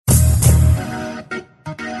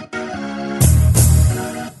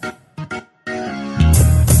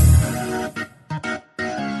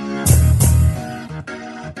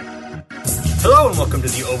welcome to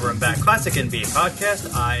the Over and Back Classic NBA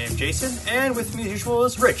podcast. I am Jason, and with me as usual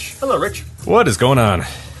is Rich. Hello, Rich. What is going on?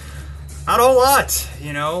 Not a whole lot,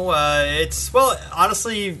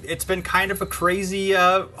 honestly, it's been kind of a crazy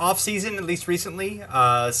off-season, at least recently.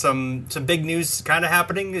 Some big news kind of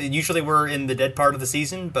happening. Usually we're in the dead part of the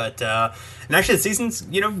season, but and actually the season's,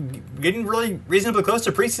 getting really reasonably close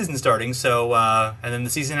to preseason starting, so, and then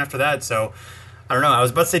the season after that, so... I don't know. I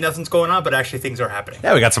was about to say nothing's going on, but actually things are happening.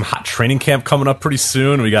 Yeah, we got some hot training camp coming up pretty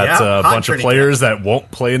soon. We got a bunch of players that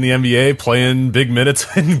won't play in the NBA playing big minutes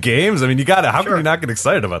in games. I mean, how can you not get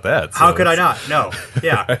excited about that? How could I not? No.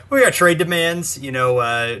 Yeah. We got trade demands,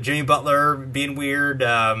 Jimmy Butler being weird,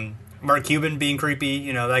 Mark Cuban being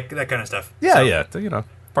creepy, that kind of stuff. Yeah,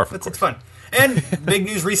 perfect. It's fun. And big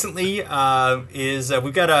news recently is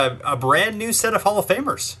we've got a brand new set of Hall of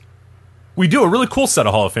Famers. We do a really cool set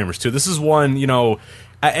of Hall of Famers, too. This is one, and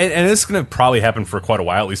this is going to probably happen for quite a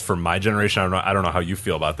while, at least for my generation. I don't know how you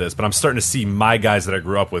feel about this, but I'm starting to see my guys that I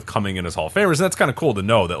grew up with coming in as Hall of Famers, and that's kind of cool to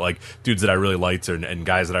know that, like, dudes that I really liked and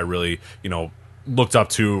guys that I really, looked up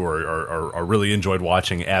to or really enjoyed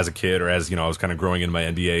watching as a kid or as, I was kind of growing into my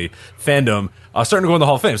NBA fandom, starting to go in the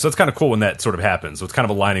Hall of Fame. So it's kind of cool when that sort of happens. So it's kind of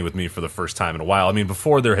aligning with me for the first time in a while. I mean,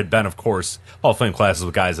 before there had been, of course, Hall of Fame classes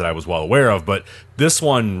with guys that I was well aware of, but this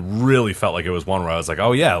one really felt like it was one where I was like,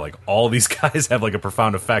 oh yeah, like all these guys have like a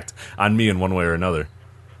profound effect on me in one way or another.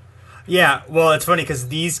 Yeah, well, it's funny because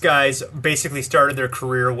these guys basically started their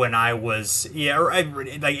career when I was,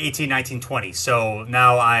 like 18, 19, 20. So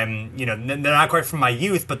now I'm, they're not quite from my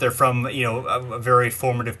youth, but they're from, a very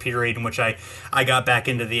formative period in which I got back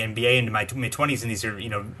into the NBA into my mid-20s. And these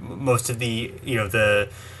are, most of the,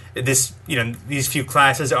 these few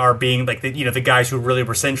classes are being like the guys who really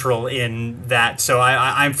were central in that. So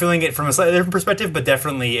I'm feeling it from a slightly different perspective, but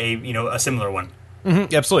definitely a similar one.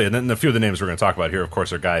 Mm-hmm, absolutely, and then a few of the names we're going to talk about here, of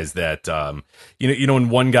course, are guys that,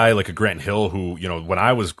 and one guy like a Grant Hill, who, when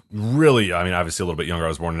I was really, I mean, obviously a little bit younger, I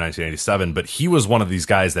was born in 1987, but he was one of these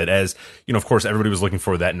guys that, as, of course, everybody was looking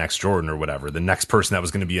for that next Jordan or whatever, the next person that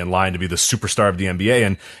was going to be in line to be the superstar of the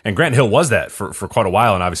NBA, and Grant Hill was that for quite a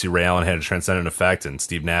while, and obviously Ray Allen had a transcendent effect, and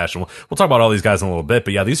Steve Nash, and we'll talk about all these guys in a little bit,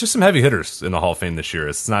 but yeah, these are some heavy hitters in the Hall of Fame this year.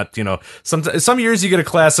 It's not, some years you get a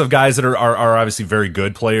class of guys that are obviously very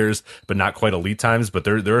good players, but not quite elite times, but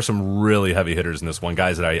there are some really heavy hitters in this one,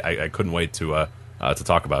 guys that I couldn't wait to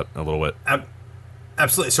talk about a little bit.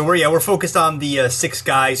 Absolutely. So we're focused on the six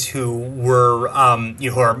guys who were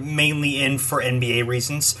who are mainly in for NBA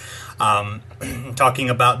reasons. Talking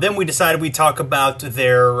about them, we decided we'd talk about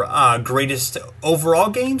their greatest overall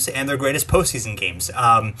games and their greatest postseason games.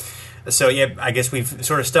 So, yeah, I guess we've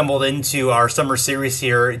sort of stumbled into our summer series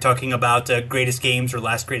here, talking about greatest games or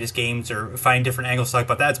last greatest games, or finding different angles to talk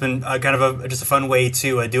about that. It's been kind of just a fun way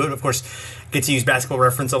to do it. Of course, get to use Basketball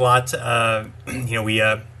Reference a lot. We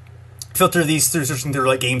filter these through searching through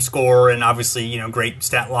like game score and obviously great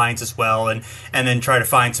stat lines as well, and then try to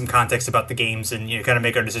find some context about the games and kind of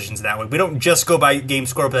make our decisions that way. We don't just go by game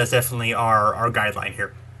score, but that's definitely our guideline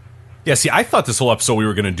here. Yeah, see, I thought this whole episode we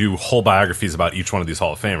were going to do whole biographies about each one of these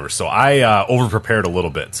Hall of Famers, so I over-prepared a little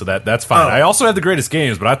bit, so that's fine. I also had the greatest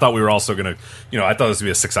games, but I thought we were also going to, I thought this would be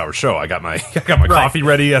a 6-hour show. I got my coffee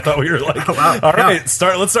ready. I thought we were like, all right, let's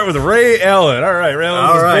start with Ray Allen. All right, Ray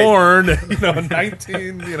Allen was born,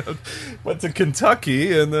 19, went to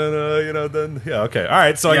Kentucky, and then, okay. All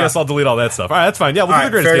right, so I guess I'll delete all that stuff. All right, that's fine. Yeah, we'll do the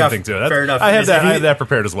greatest game thing, too. Fair enough. I have that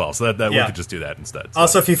prepared as well, so that we could just do that instead. So.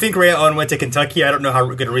 Also, if you think Ray Allen went to Kentucky, I don't know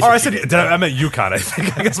how good a research I meant UConn, I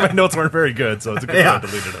think. I guess my notes weren't very good, so it's a good thing I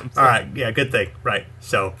deleted them. So. All right, yeah, good thing. Right.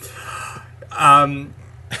 So, do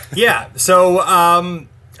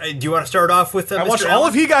you want to start off with I watched all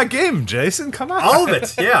of He Got Game, Jason. Come on. All of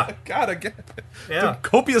it, yeah. God, again. Yeah.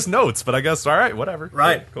 Copious notes, but I guess, all right, whatever.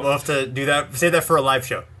 Right. Cool. We'll have to do that. Save that for a live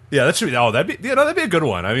show. Yeah, that'd be a good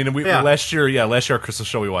one. I mean, last year our Christmas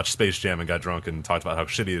show, we watched Space Jam and got drunk and talked about how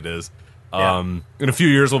shitty it is. In a few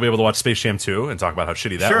years, we'll be able to watch Space Jam 2 and talk about how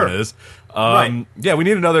shitty that one is. Right. Yeah, we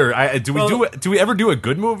need another. Do we ever do a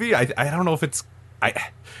good movie? I don't know if it's.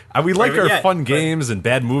 We like our fun games and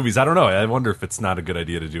bad movies. I don't know. I wonder if it's not a good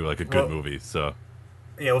idea to do like a good movie. So.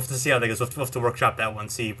 Yeah, we'll have to see how that goes. We'll have to workshop that one,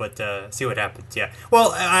 see what happens. Yeah.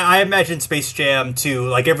 Well, I imagine Space Jam 2,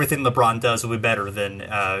 like everything LeBron does, will be better than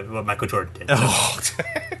what Michael Jordan did.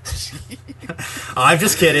 So. Oh, I'm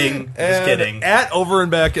just kidding. Just kidding. At Over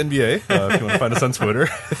and Back NBA, if you want to find us on Twitter.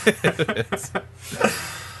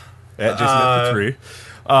 At Jason3.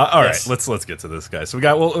 All right, let's get to this guy. So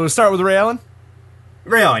we'll start with Ray Allen.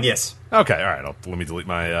 Ray Allen, yes. Okay, all right. Let me delete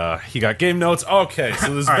my He Got Game notes. Okay,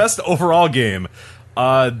 so this best overall game.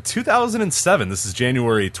 2007. This is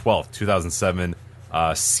January 12th, 2007.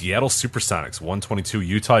 Seattle Supersonics 122,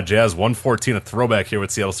 Utah Jazz 114. A throwback here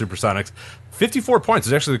with Seattle Supersonics. 54 points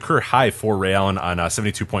is actually the career high for Ray Allen on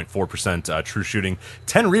 72.4% true shooting,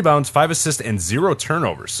 10 rebounds, 5 assists, and 0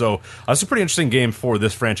 turnovers. So it's a pretty interesting game for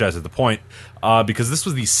this franchise at the point because this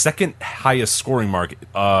was the second highest scoring mark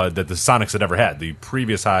that the Sonics had ever had. The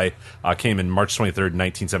previous high came in March 23rd,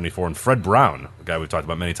 1974, and Fred Brown, a guy we've talked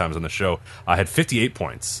about many times on the show, had 58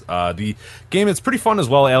 points. The game is pretty fun as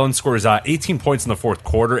well. Allen scores 18 points in the fourth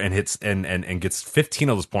quarter and hits and gets 15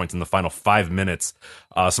 of those points in the final 5 minutes.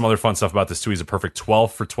 Some other fun stuff about this too. He's a perfect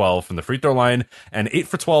 12 for 12 from the free throw line and 8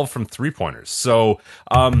 for 12 from 3-pointers. So,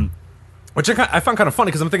 which I found kind of funny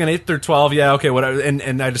because I'm thinking 8 through 12, yeah, okay, whatever.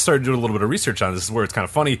 And I just started doing a little bit of research on this. This is where it's kind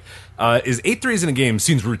of funny. Is 8 threes in a game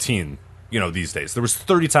seems routine, these days. There was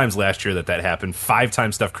 30 times last year that happened. 5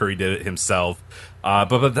 times Steph Curry did it himself.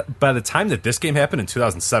 But by the time that this game happened in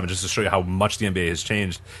 2007, just to show you how much the NBA has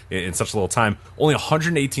changed in such a little time, only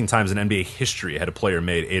 118 times in NBA history had a player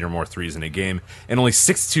made 8 or more threes in a game, and only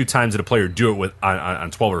 62 times did a player do it on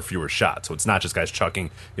 12 or fewer shots. So it's not just guys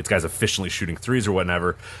chucking, it's guys efficiently shooting threes or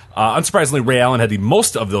whatever. Unsurprisingly, Ray Allen had the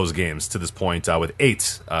most of those games to this point with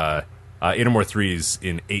 8 or more threes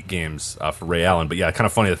in 8 games for Ray Allen. But yeah, kind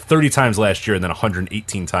of funny that 30 times last year and then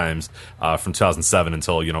 118 times from 2007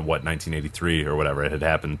 until 1983 or whatever it had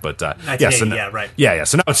happened. But right. Yeah.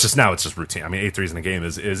 So now it's just routine. I mean, 8 threes in a game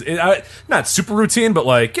is not super routine, but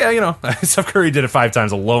Steph Curry did it 5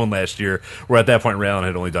 times alone last year. Where at that point Ray Allen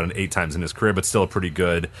had only done it 8 times in his career, but still a pretty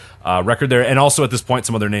good record there. And also at this point,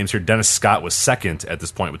 some other names here. Dennis Scott was second at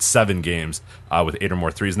this point with 7 games with 8 or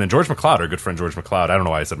more threes, and then George McLeod, our good friend George McLeod. I don't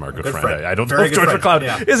know why I said my good friend. I don't know if George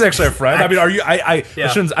McLeod is actually a friend. I mean, are you? I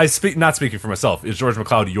shouldn't. Not speaking for myself. Is George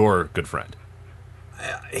McLeod your good friend?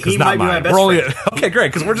 He might be my best friend. Okay, great,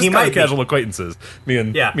 because we're just kind of casual acquaintances. Me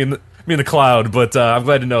and the Cloud, but I'm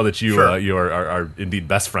glad to know that you you are indeed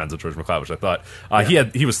best friends with George McLeod, which I thought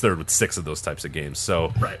he was third with 6 of those types of games,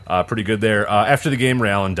 so pretty good there. After the game, Ray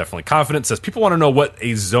Allen definitely confident, says people want to know what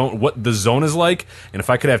the zone is like, and if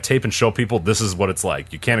I could have tape and show people, this is what it's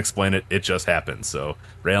like. You can't explain it; it just happens. So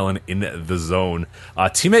Ray Allen in the zone.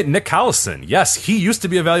 Teammate Nick Collison, yes, he used to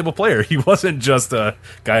be a valuable player. He wasn't just a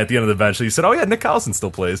guy at the end of the bench. He said, "Oh yeah, Nick Collison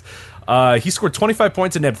still plays." He scored 25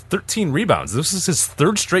 points and had 13 rebounds. This is his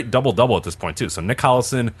 3rd straight double-double at this point, too. So Nick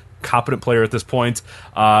Collison, competent player at this point.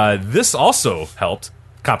 This also helped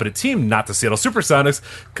competent team, not the Seattle Supersonics,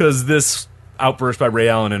 because this outburst by Ray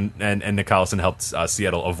Allen and Nick Collison helped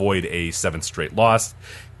Seattle avoid a 7th straight loss.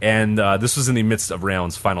 And this was in the midst of Ray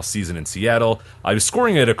Allen's final season in Seattle. He was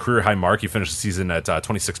scoring at a career-high mark. He finished the season at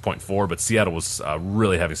 26.4, but Seattle was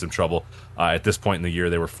really having some trouble. At this point in the year,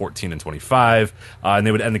 they were 14-25, and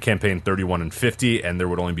they would end the campaign 31-50, and there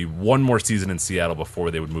would only be one more season in Seattle before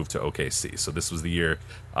they would move to OKC. So this was the year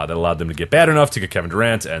that allowed them to get bad enough to get Kevin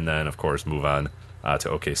Durant, and then, of course, move on to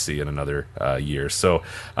OKC in another year. So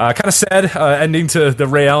kind of sad ending to the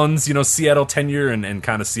Ray Allen's Seattle tenure and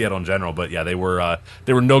kind of Seattle in general. But yeah, they were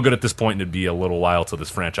no good at this point, and it'd be a little while till this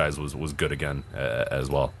franchise was good again as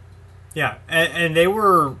well. Yeah, and they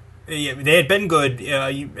were. They had been good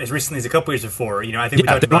as recently as a couple years before. I think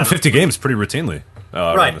they won 50 games pretty routinely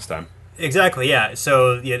around this time. Exactly, yeah.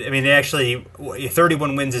 So, I mean, they actually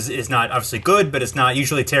 31 wins is not obviously good, but it's not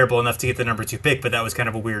usually terrible enough to get the number 2 pick. But that was kind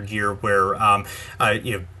of a weird year where,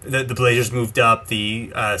 the Blazers moved up,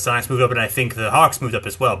 the Sonics moved up, and I think the Hawks moved up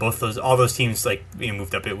as well. All those teams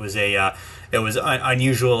moved up. It was an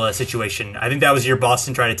unusual situation. I think that was your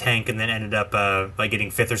Boston tried to tank and then ended up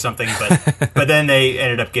getting 5th or something. But then they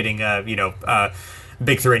ended up getting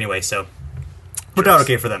big 3 anyway. So worked out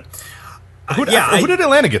okay for them. Who did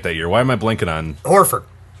Atlanta get that year? Why am I blanking on? Horford.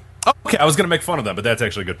 Okay, I was going to make fun of them, but that's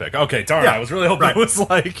actually a good pick. Okay, darn, I was really hoping it was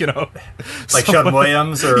like Sean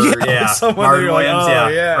Williams or Martin Williams.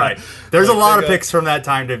 Right. There's a lot of picks from that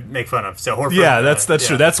time to make fun of. So Horford. Yeah, that's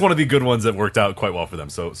true. That's one of the good ones that worked out quite well for them.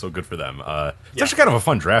 So good for them. It's actually kind of a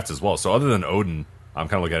fun draft as well. So other than Odin, I'm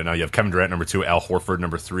kind of looking at it now. You have Kevin Durant number 2, Al Horford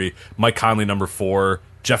number 3, Mike Conley number 4.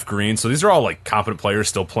 Jeff Green. So these are all competent players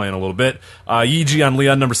still playing a little bit. Yi on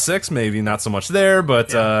Leon number 6, maybe not so much there,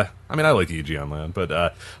 but I like Yi on Leon.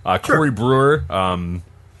 But Corey Brewer,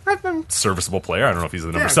 serviceable player. I don't know if he's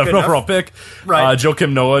the number 7 overall pick. Right.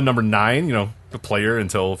 Joakim Noah number 9. The player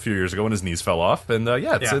until a few years ago when his knees fell off. And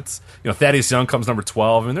it's Thaddeus Young comes number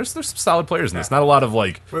 12. And there's some solid players in this. Not a lot of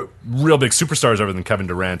real big superstars other than Kevin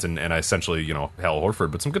Durant and essentially Al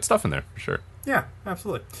Horford, but some good stuff in there for sure. Yeah,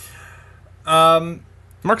 absolutely.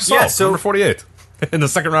 Marcus Gasol, number 48. in the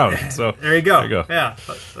second round. So there you go. There you go. Yeah,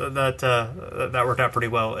 that worked out pretty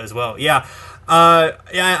well as well. Yeah.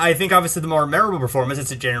 I think obviously the more memorable performance,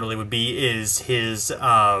 as it generally would be, is his.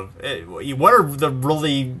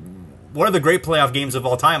 What are the great playoff games of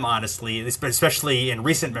all time? Honestly, especially in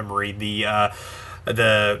recent memory, the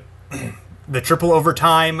triple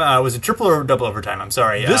overtime. Was it triple or double overtime? I'm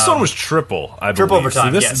sorry. This one was triple. I triple believe.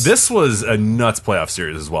 overtime. So yes. This was a nuts playoff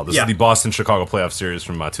series as well. This is the Boston-Chicago playoff series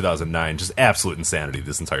from 2009. Just absolute insanity.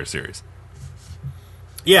 This entire series.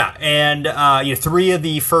 Yeah, and 3 of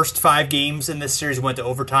the first 5 games in this series went to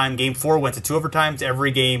overtime. Game 4 went to 2 overtimes.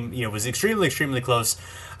 Every game, was extremely, extremely close.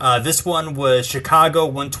 This one was Chicago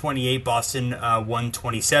 128, Boston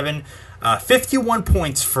 127. 51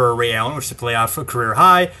 points for Ray Allen, which is a playoff career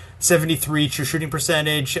high. 73 true shooting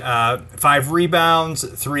percentage, 5 rebounds,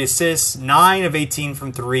 3 assists, 9 of 18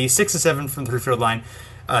 from 3, 6 of 7 from the free throw line.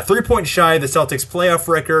 3 points shy of the Celtics' playoff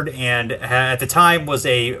record, and at the time was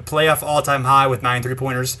a playoff all-time high with 9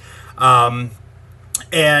 3-pointers.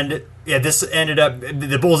 This ended up,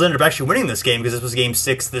 the Bulls ended up actually winning this game because this was Game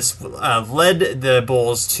 6. This led the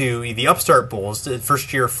Bulls to the upstart Bulls, the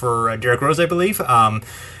first year for Derrick Rose, I believe.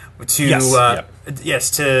 To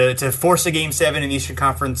force a Game 7 in the Eastern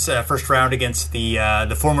Conference first round against the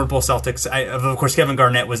formidable Celtics. Of course, Kevin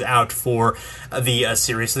Garnett was out for the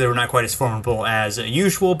series, so they were not quite as formidable as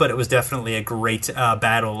usual, but it was definitely a great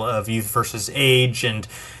battle of youth versus age, and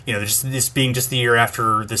just this being just the year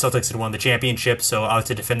after the Celtics had won the championship, so out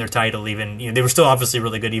to defend their title. Even they were still obviously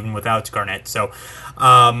really good even without Garnett. So,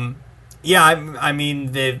 so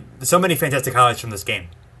many fantastic highlights from this game.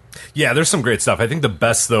 Yeah, there's some great stuff. I think the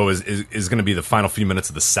best, though, is going to be the final few minutes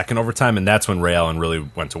of the second overtime, and that's when Ray Allen really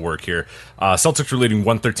went to work here. Celtics were leading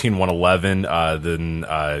 113-111. Then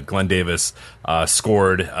Glenn Davis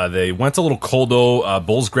scored. They went a little cold, though.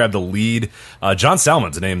 Bulls grabbed the lead. John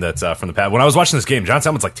Salmon's a name that's from the past. When I was watching this game, John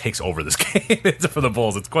Salmon's takes over this game for the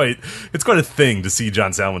Bulls. It's quite a thing to see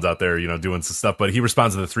John Salmon's out there, doing some stuff. But he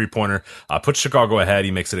responds to the 3-pointer, puts Chicago ahead.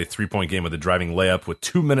 He makes it a 3-point game with a driving layup with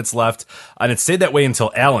 2 minutes left, and it stayed that way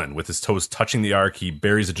until Allen, with his toes touching the arc, he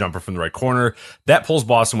buries a jumper from the right corner. That pulls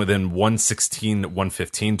Boston within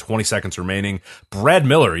 116-115, 20 seconds remaining. Brad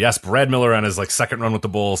Miller on his second run with the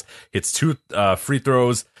Bulls, hits 2 free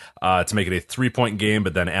throws to make it a 3-point game,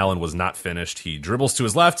 but then Allen was not finished. He dribbles to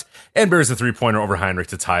his left and buries a 3-pointer over Heinrich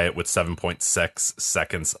to tie it with 7.6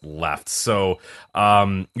 seconds left. So,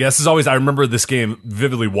 this is always, I remember this game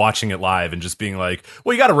vividly watching it live and just being like,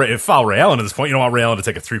 well, you got to foul Ray Allen at this point. You don't want Ray Allen to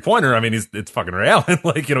take a 3-pointer. I mean, it's fucking Ray Allen.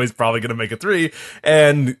 He's probably going to make a 3.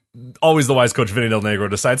 And always the wise coach, Vinny Del Negro,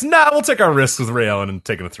 decides, we'll take our risks with Ray Allen and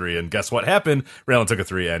taking a 3. And guess what happened? Ray Allen took a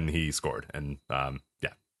 3 and he scored. And,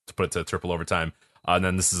 to put it to triple overtime. And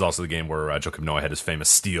then this is also the game where Joakim Noah had his famous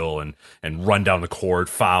steal and run down the court,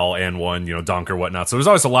 foul and one, dunk or whatnot. So there's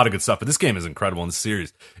always a lot of good stuff. But this game is incredible, and this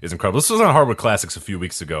series is incredible. This was on Hardwood Classics a few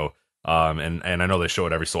weeks ago. And I know they show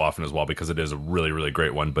it every so often as well because it is a really, really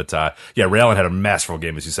great one. But Ray Allen had a masterful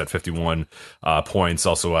game, as you said, 51 points,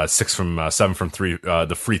 also 7 from 3,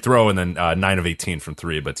 the free throw, and then 9 of 18 from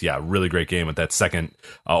 3. But really great game with that second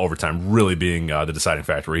overtime really being the deciding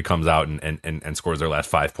factor, where he comes out and scores their last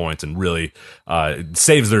 5 points and really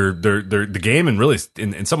saves their the game, and really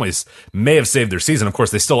in some ways may have saved their season. Of course,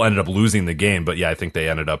 they still ended up losing the game, but I think they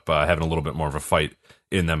ended up having a little bit more of a fight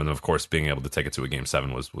in them, and of course being able to take it to a Game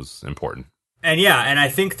 7 was important. And I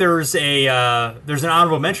think there's an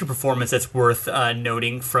honorable mention performance that's worth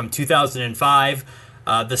noting from 2005,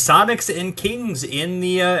 the Sonics and Kings in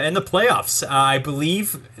the playoffs. I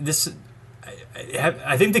believe this.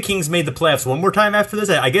 I think the Kings made the playoffs one more time after this.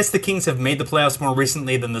 I guess the Kings have made the playoffs more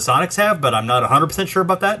recently than the Sonics have, but I'm not 100% sure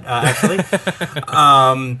about that actually.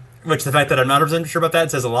 Which the fact that I'm not 100% sure about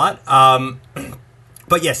that says a lot.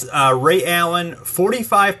 But yes, Ray Allen,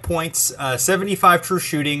 45 points, 75 true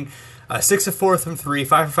shooting, 6 of 4 from 3,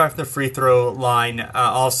 5 of 5 from the free throw line.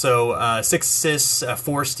 Also, 6 assists,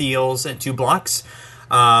 4 steals, and 2 blocks.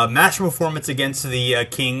 Master performance against the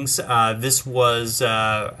Kings. This was,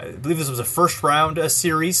 I believe, this was a first round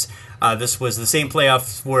series. This was the same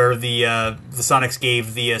playoffs where the Sonics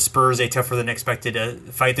gave the Spurs a tougher than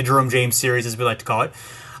expected fight, the Jerome James series, as we like to call it.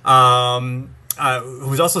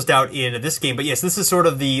 Who's also stout in this game. But yes, this is sort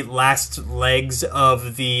of the last legs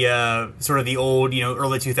of the sort of the old,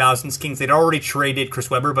 early 2000s Kings. They'd already traded Chris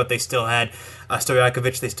Webber, but they still had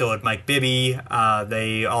Stojakovic. They still had Mike Bibby.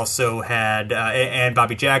 They also had and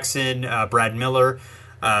Bobby Jackson, Brad Miller.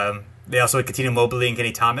 They also had Coutinho Mobley and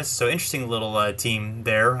Kenny Thomas. So interesting little team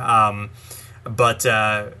there. But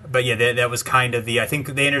that was kind of I think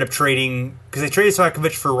they ended up trading because they traded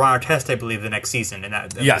Sojkovic for Ron Artest, I believe, the next season, and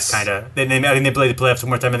that yes, kind of. I think they played the playoffs one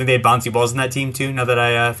more time. I think they had Bonzi Wells in that team too. Now that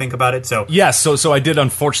I think about it, so yes, so I did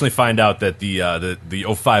unfortunately find out that the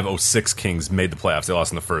 05-06 Kings made the playoffs. They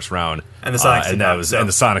lost in the first round, and the Sonics and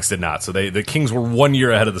the Sonics did not. So the Kings were 1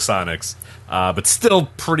 year ahead of the Sonics, but still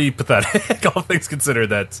pretty pathetic, all things considered.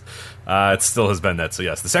 That it still has been that. So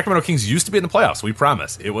yes, the Sacramento Kings used to be in the playoffs. We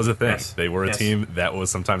promise it was a thing. Yes. They were a team that was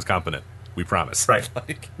sometimes competent. We promise. Right.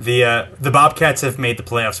 The Bobcats have made the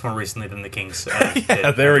playoffs more recently than the Kings.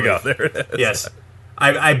 There we go. There it is. Yes.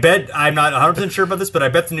 I bet, I'm not 100% sure about this, but I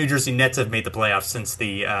bet the New Jersey Nets have made the playoffs since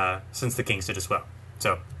the Kings did as well.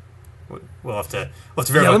 So we'll have to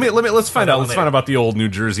verify. Let's find out. Let's find out about the old New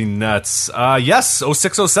Jersey Nets. Yes,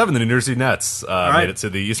 06-07, the New Jersey Nets made it to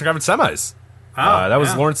the Eastern Conference semis. That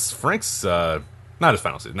was Lawrence Frank's, not his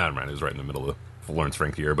final season. Never mind, it was right in the middle of Lawrence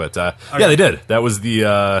Frank year. But yeah, they did. That was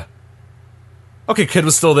the... Okay, Kidd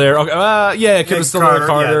was still there. Okay, Kidd was still there.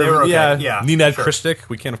 Carter, they were okay. Nenad sure. Krishtik.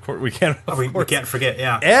 We can't forget.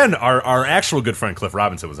 Yeah, and our actual good friend Cliff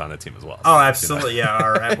Robinson was on that team as well. Oh, absolutely. Yeah.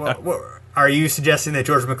 All right. Well, are you suggesting that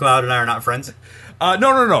George McLeod and I are not friends?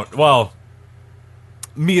 No. Well,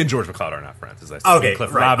 me and George McLeod are not friends, as I said. Okay,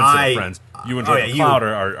 Cliff right. Robinson are friends. You and George McLeod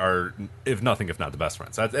are, if not the best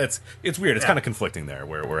friends. It's weird. It's kind of conflicting there,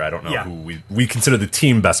 where I don't know who we consider the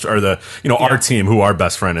team best, or our team, who our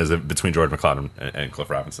best friend is between George McLeod and Cliff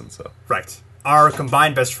Robinson. So right, our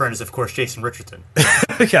combined best friend is of course Jason Richardson.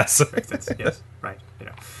 Yes, yes, right.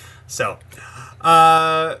 So.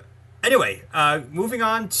 Anyway, moving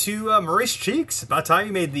on to Maurice Cheeks. About time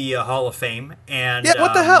you made the Hall of Fame. And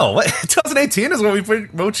what the hell? 2018 is when we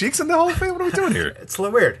put Mo Cheeks in the Hall of Fame? What are we doing here? It's a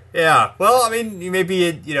little weird. Yeah. Well, I mean,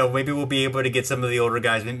 maybe we'll be able to get some of the older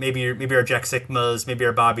guys. Maybe our Jack Sikmas, maybe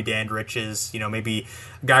our Bobby Dandriches. Maybe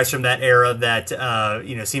guys from that era that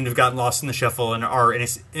seem to have gotten lost in the shuffle and are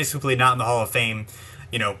inexplicably not in the Hall of Fame.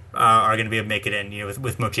 Are going to be able to make it in,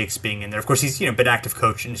 with Mo Cheeks being in there. Of course, he's, been active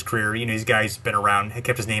coach in his career. These guys been around,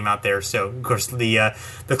 kept his name out there. So, of course, the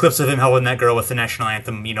clips of him helping that girl with the national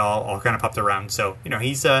anthem, all kind of popped around. So,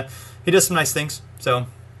 he does some nice things. So,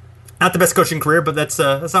 not the best coaching career, but that's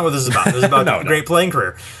not what this is about. This is about a great playing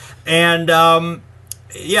career. And,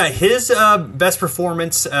 his best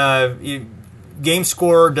performance, game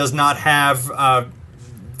score does not have...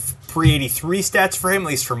 pre-83 stats for him, at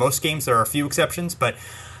least for most games. There are a few exceptions, but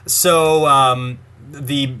so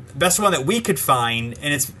the best one that we could find,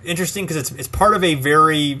 and it's interesting because it's part of a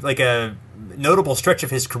very a notable stretch of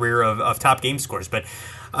his career of top game scores. But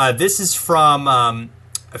this is from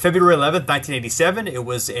February 11th, 1987. It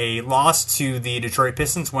was a loss to the Detroit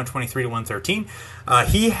Pistons, 123-113.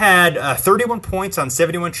 He had 31 points on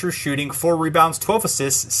 71 true shooting, 4 rebounds, 12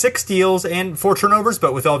 assists, 6 steals, and 4 turnovers.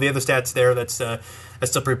 But with all the other stats there, that's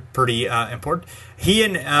still pretty important. He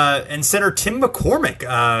and center Tim McCormick,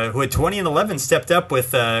 who had 20 and 11, stepped up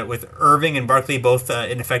with Irving and Barkley both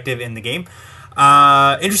ineffective in the game.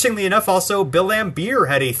 Interestingly enough, also, Bill Laimbeer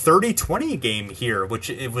had a 30-20 game here, which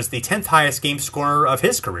it was the 10th highest game scorer of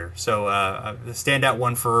his career. So the standout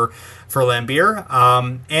one for Laimbeer.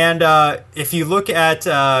 And if you look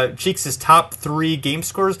at Cheeks' top 3 game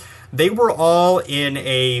scores, they were all in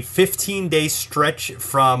a 15-day stretch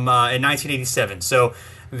from in 1987. So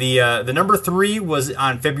the number 3 was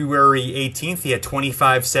on February 18th. He had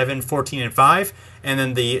 25, 7, 14, and 5. And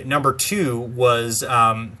then the number 2 was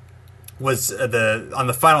on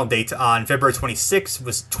the final date on February 26th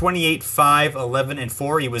was 28, 5, 11, and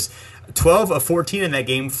 4. He was 12 of 14 in that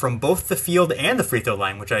game from both the field and the free throw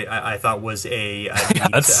line, which I thought was a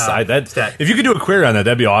neat stat. If you could do a query on that,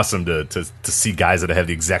 that'd be awesome to see guys that have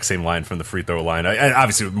the exact same line from the free throw line.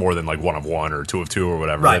 Obviously, more than 1 of 1 or 2 of 2 or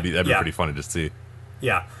whatever. Right. That'd be pretty funny to see.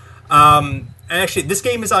 Yeah. And actually, this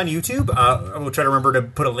game is on YouTube. I will try to remember to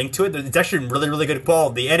put a link to it. It's actually really, really good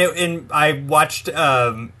quality. And I watched the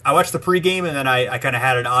pregame, and then I kind of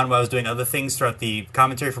had it on while I was doing other things throughout the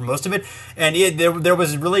commentary for most of it. And there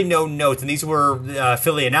was really no notes, and these were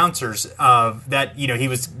Philly announcers that he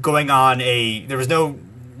was going on there was no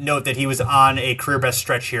note that he was on a career best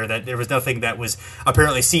stretch here. That there was nothing that was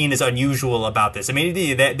apparently seen as unusual about this. I mean,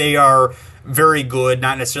 they are very good,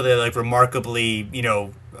 not necessarily remarkably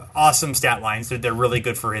awesome stat lines. They're really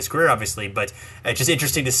good for his career, obviously, but it's just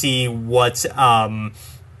interesting to see what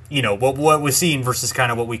what was seen versus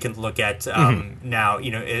kind of what we can look at now,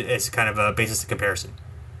 as kind of a basis of comparison.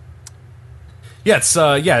 Yeah, it's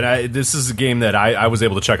this is a game that I was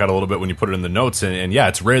able to check out a little bit when you put it in the notes, and yeah,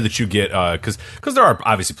 it's rare that you get because there are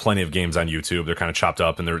obviously plenty of games on YouTube. They're kind of chopped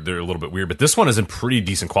up and they're a little bit weird, but this one is in pretty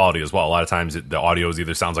decent quality as well. A lot of times the audio is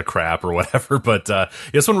either sounds like crap or whatever, but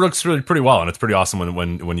this one looks really pretty well, and it's pretty awesome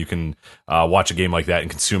when you can watch a game like that and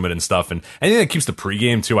consume it and stuff, and anything that keeps the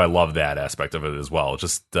pregame too. I love that aspect of it as well.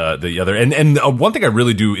 Just the other and one thing I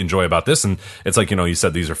really do enjoy about this, and it's like you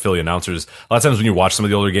said these are Philly announcers. A lot of times when you watch some of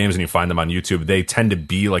the older games and you find them on YouTube, they tend to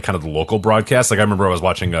be like kind of the local broadcast. Like I remember I was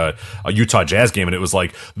watching a Utah Jazz game and it was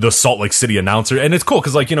like the Salt Lake City announcer, and it's cool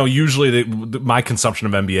because like usually my consumption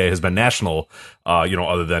of NBA has been national,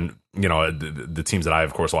 other than the teams that I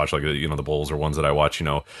of course watch, like the Bulls are ones that I watch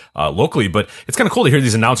locally. But it's kind of cool to hear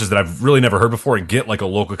these announcers that I've really never heard before and get like a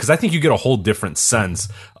local, because I think you get a whole different sense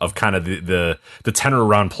of kind of the tenor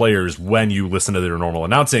around players when you listen to their normal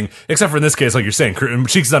announcing. Except for in this case, like you're saying,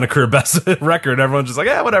 Cheeks is on a career best record. Everyone's just like,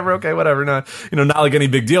 yeah, whatever, okay, whatever. Not like any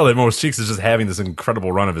big deal. That Maurice Cheeks is just having this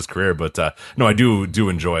incredible run of his career. But no, I do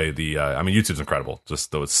enjoy the. I mean, YouTube's incredible.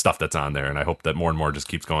 Just the stuff that's on there, and I hope that more and more just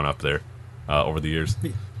keeps going up there over the years.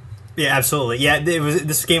 Yeah, absolutely. Yeah,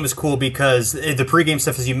 this game was cool because the pregame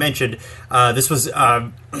stuff, as you mentioned, this was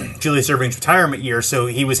Julius Erving's retirement year, so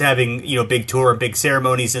he was having big tour, big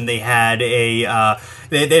ceremonies, and they had they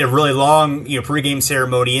had a really long pregame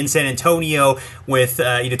ceremony in San Antonio with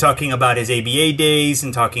talking about his ABA days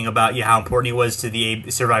and talking about how important he was to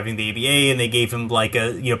surviving the ABA, and they gave him like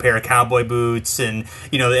a pair of cowboy boots, and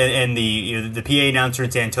and the PA announcer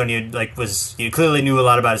in San Antonio was clearly knew a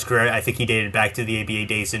lot about his career. I think he dated back to the ABA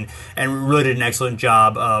days and really did an excellent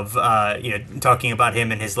job of talking about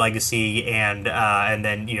him and his legacy, and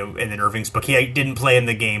then Irving's book. He didn't play in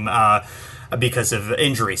the game because of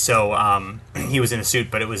injury, so he was in a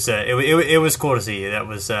suit. But it was cool to see. That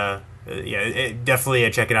was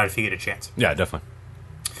definitely check it out if you get a chance. Yeah, definitely.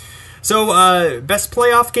 So, best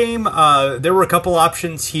playoff game, there were a couple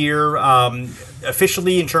options here.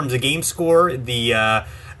 Officially, in terms of game score, the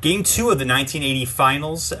Game 2 of the 1980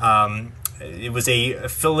 finals, it was a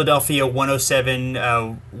Philadelphia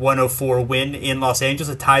 107-104 win in Los Angeles.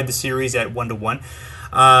 It tied the series at 1-1.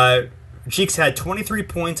 Cheeks had 23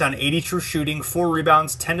 points on 80 true shooting, 4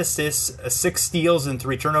 rebounds, 10 assists, 6 steals, and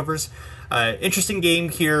 3 turnovers. Interesting game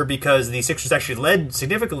here because the Sixers actually led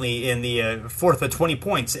significantly in the fourth at 20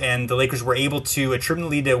 points, and the Lakers were able to trim the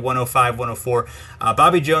lead to 105-104.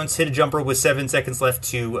 Bobby Jones hit a jumper with 7 seconds left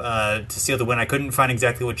to seal the win. I couldn't find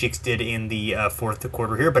exactly what Cheeks did in the fourth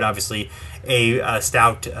quarter here, but obviously a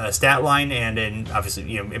stout stat line, and obviously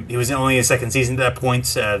he was only his second season at that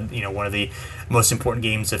point. One of the most important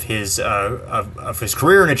games of his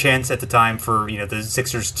career, and a chance at the time for the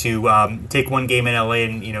Sixers to take one game in LA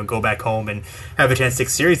and go back home and have a chance to take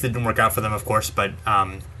a series. That didn't work out for them, of course, but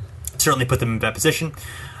certainly put them in that position.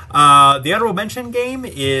 The honorable mention game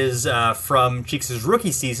is from Cheeks'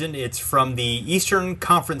 rookie season. It's from the Eastern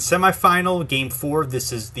Conference semifinal, Game 4.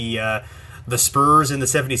 This is the Spurs and the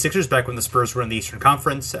 76ers, back when the Spurs were in the Eastern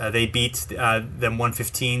Conference. They beat them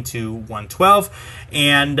 115-112,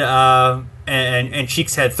 and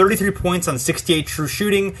Cheeks had 33 points on 68 true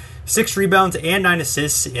shooting, 6 rebounds, and 9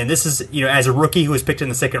 assists. And this is, as a rookie who was picked in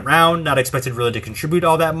the second round, not expected really to contribute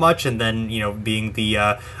all that much. And then, being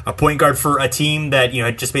a point guard for a team that,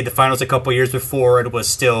 had just made the finals a couple years before, it was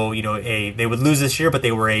still, they would lose this year, but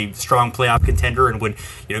they were a strong playoff contender and would,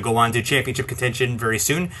 go on to championship contention very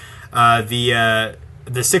soon. The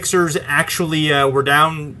Sixers actually were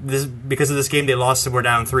down because of this game. They lost and were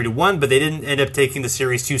down 3-1, but they didn't end up taking the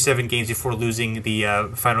series 2-7 games before losing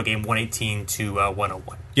the final game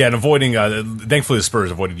 118-101. Yeah, and avoiding. Thankfully, the Spurs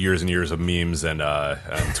avoided years and years of memes and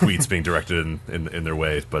tweets being directed in their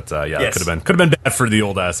way. But yes. It could have been bad for the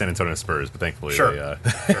old San Antonio Spurs. But thankfully,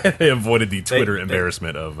 they avoided the Twitter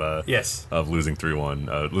embarrassment of losing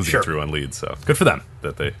 3-1, losing 3-1 leads. So good for them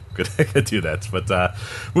that they could do that. But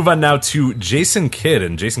move on now to Jason Kidd,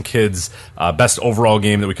 and Jason Kidd's best overall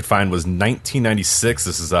game that we could find was 1996.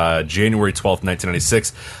 This is January 12th,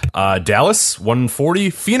 1996. Dallas 140,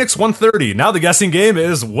 Phoenix 130. Now the guessing game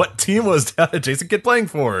is, what team was Jason Kidd playing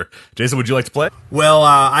for? Jason, would you like to play? Well,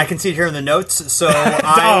 I can see it here in the notes, so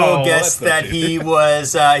I will guess that he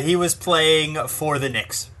was playing for the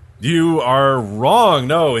Knicks. You are wrong.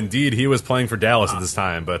 No, indeed, he was playing for Dallas at this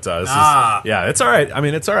time. But it's all right. I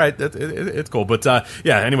mean, it's all right. It's cool. But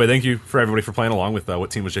anyway, thank you for everybody for playing along with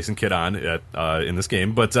what team was Jason Kidd on in this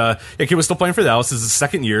game. But Kidd was still playing for Dallas. This is his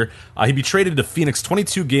second year. He'd be traded to Phoenix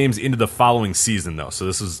 22 games into the following season, though. So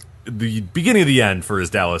this was the beginning of the end for his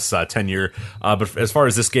Dallas tenure. But as far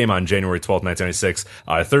as this game on January 12th, 1996,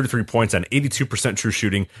 33 points on 82% true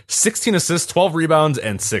shooting, 16 assists, 12 rebounds,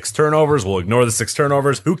 and 6 turnovers. We'll ignore the 6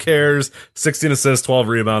 turnovers. Who cares? 16 assists, 12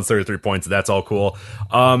 rebounds, 33 points. That's all cool.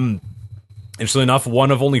 Interestingly enough,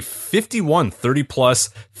 one of only 51 30-plus,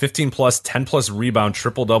 15-plus, 10-plus rebound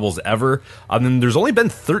triple-doubles ever. And then there's only been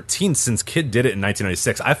 13 since Kidd did it in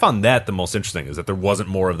 1996. I found that the most interesting, is that there wasn't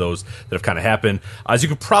more of those that have kind of happened. As you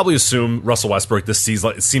could probably assume, Russell Westbrook, this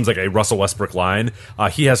seems like a Russell Westbrook line.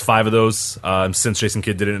 He has 5 of those since Jason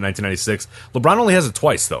Kidd did it in 1996. LeBron only has it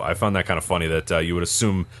twice, though. I found that kind of funny that you would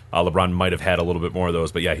assume LeBron might have had a little bit more of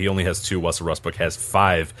those. But yeah, he only has 2. Russell Westbrook has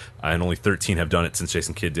 5, and only 13 have done it since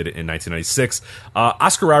Jason Kidd did it in 1996.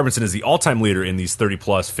 Oscar Robertson is the all-time leader in these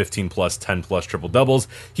 30-plus, 15-plus, 10-plus triple-doubles.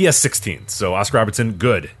 He has 16. So Oscar Robertson,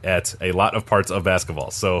 good at a lot of parts of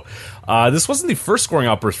basketball. So this wasn't the first scoring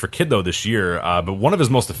outburst for Kidd, though, this year, but one of his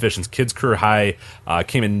most efficient. Kidd's career high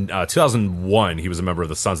came in 2001. He was a member of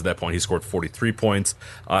the Suns at that point. He scored 43 points.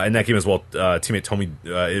 In that game as well,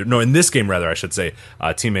 in this game, rather, I should say,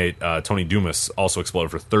 teammate Tony Dumas also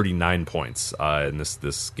exploded for 39 points in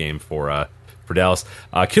this game for Dallas.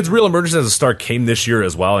 Kidd's real emergence as a star came this year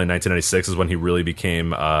as well. In 1996 is when he really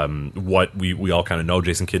became what we all kind of know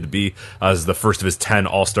Jason Kidd to be, as the first of his 10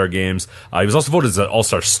 All-Star games. He was also voted as an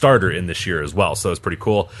All-Star starter in this year as well, so it's pretty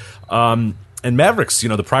cool. And Mavericks,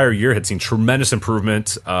 the prior year had seen tremendous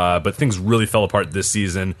improvement, but things really fell apart this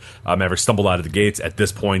season. Mavericks stumbled out of the gates. At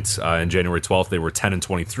this point, in January 12th, they were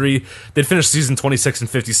 10-23. They'd finished season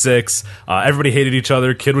 26-56. Everybody hated each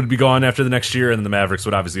other. Kidd would be gone after the next year, and then the Mavericks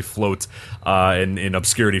would obviously float in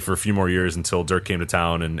obscurity for a few more years until Dirk came to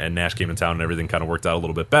town and Nash came to town, and everything kind of worked out a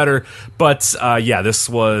little bit better. But this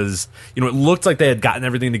was, it looked like they had gotten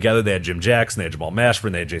everything together. They had Jim Jackson, they had Jamal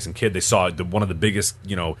Mashburn, they had Jason Kidd. They saw one of the biggest,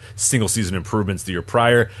 single season improvements the year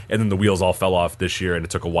prior, and then the wheels all fell off this year, and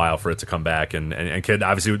it took a while for it to come back. And Kidd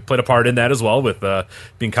obviously played a part in that as well, with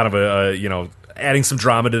being kind of adding some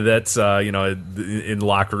drama to that, in the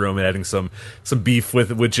locker room, and adding some beef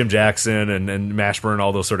with Jim Jackson and Mashburn,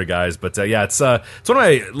 all those sort of guys. But it's one of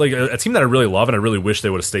my, a team that I really love, and I really wish they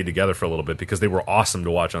would have stayed together for a little bit, because they were awesome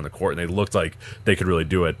to watch on the court, and they looked like they could really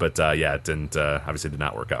do it. But it didn't, obviously did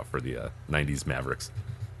not work out for the 90s Mavericks.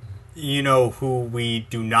 You know who we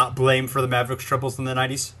do not blame for the Mavericks' troubles in the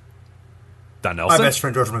 90s? Don Nelson? My best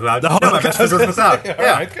friend, George McLeod. My best friend, George McLeod. Yeah. All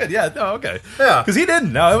right, good. Yeah, okay. Yeah. Because he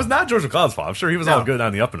didn't. No, it was not George McLeod's fault. I'm sure he was all good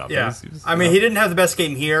on the up and up. Yeah. He didn't have the best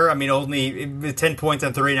game here. Only 10 points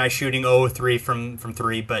on 3, nice shooting, 0-3 from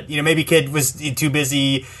 3. But, maybe Kidd was too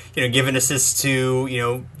busy, giving assists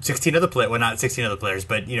to, 16 other players. Well, not 16 other players,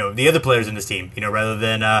 but, the other players in this team, rather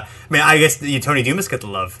than, I guess Tony Dumas got the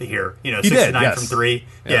love here. 6-9 from 3.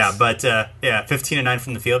 Yes. Yeah, but, 15-9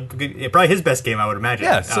 from the field. Probably his best game, I would imagine.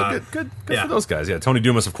 Yeah, so good for those guys. Yeah, Tony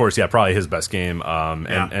Dumas, of course, probably his best game.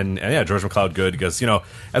 And George McLeod, good, because,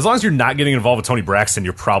 as long as you're not getting involved with Tony Braxton,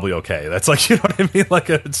 you're probably okay. That's like, you know what I mean?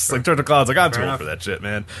 It's like George McLeod's like, I'm too old for that shit,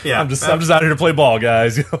 man. Yeah. I'm just out here to play ball,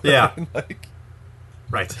 guys. Yeah.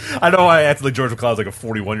 Right. I know I acted like George McLeod's like a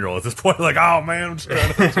 41-year-old at this point. Like, oh man, I'm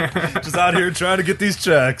just out here trying to get these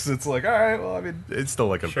checks. It's like, all right, well, it's still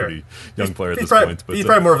like a pretty young player at this point. But he's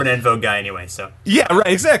probably more of an en vogue guy anyway. So yeah, right,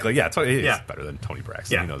 exactly. Yeah, he's better than Tony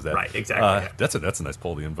Braxton. Yeah, he knows that. Right, exactly. That's a nice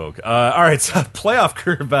pull, the en vogue. All right, so playoff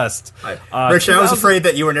career best. Rich, I was afraid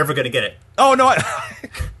that you were never going to get it. Oh no!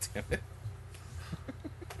 Damn it.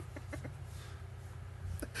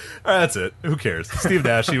 All right, that's it. Who cares? Steve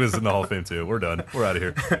Nash, he was in the Hall of Fame too. We're done. We're out of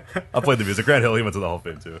here. I'll play the music. Grant Hill, he went to the Hall of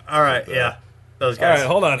Fame too. All right, but, those guys. All right,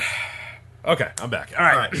 hold on. Okay, I'm back. All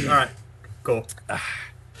right. Cool.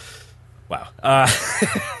 Wow.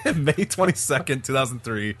 May 22nd,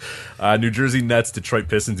 2003. New Jersey Nets, Detroit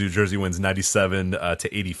Pistons. New Jersey wins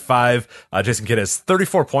 97-85. Jason Kidd has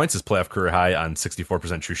 34 points, his playoff career high on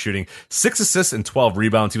 64% true shooting, 6 assists and 12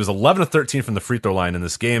 rebounds. He was 11-13 from the free throw line in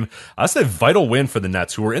this game. That's a vital win for the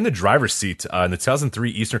Nets, who were in the driver's seat in the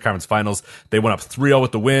 2003 Eastern Conference Finals. They went up 3-0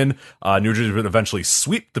 with the win. New Jersey would eventually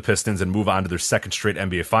sweep the Pistons and move on to their second straight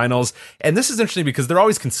NBA Finals. And this is interesting because they're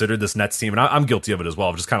always considered, this Nets team, and I'm guilty of it as well,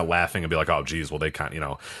 of just kind of laughing and be like, oh, geez, well, they kind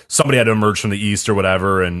of, somebody had to emerge from the East or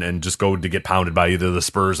whatever and just go to get pounded by either the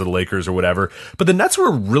Spurs or the Lakers or whatever. But the Nets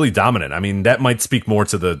were really dominant. That might speak more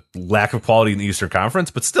to the lack of quality in the Eastern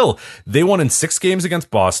Conference, but still, they won in 6 games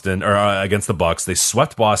against Boston, or against the Bucks. They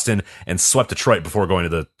swept Boston and swept Detroit before going to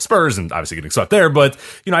the Spurs and obviously getting swept there. But,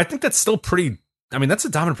 I think that's still pretty I mean, that's a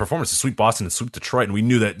dominant performance to sweep Boston and sweep Detroit. And we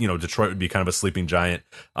knew that, Detroit would be kind of a sleeping giant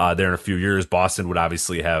there in a few years. Boston would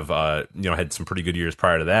obviously have, had some pretty good years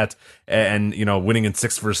prior to that. And, winning in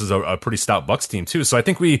 6 versus a pretty stout Bucks team, too. So I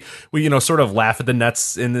think we sort of laugh at the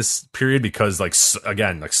Nets in this period because,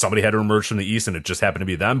 again, somebody had to emerge from the East and it just happened to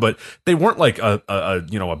be them. But they weren't like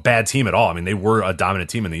a bad team at all. I mean, they were a dominant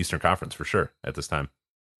team in the Eastern Conference for sure at this time.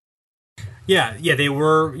 Yeah, they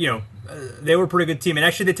were, they were a pretty good team, and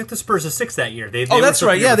actually they took the Spurs to 6 that year. That's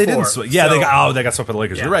right. Yeah, they didn't. They got swept by the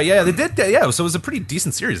Lakers. Yeah. You're right. Yeah, they did. Yeah, so it was a pretty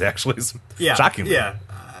decent series actually. Shockingly. Yeah.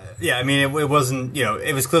 Yeah, I mean, it wasn't,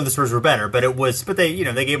 it was clear the Spurs were better, but they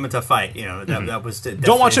gave them a tough fight. That was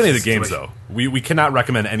don't watch any of the games though. We cannot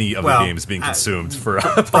recommend any of the games being consumed for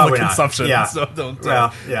public consumption. Yeah. So don't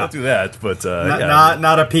do that. But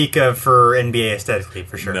not a peak for NBA aesthetically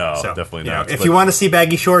for sure. No, definitely not. If you want to see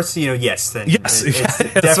baggy shorts, yes, then yes, it's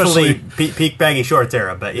definitely peak baggy shorts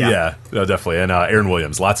era. But yeah, no, definitely, and Aaron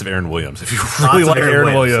Williams, lots of Aaron Williams. If you really like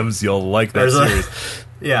Aaron Williams, you'll like that series.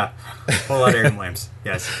 Yeah, a whole lot of Aaron Williams.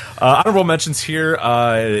 Yes. Honorable mentions here.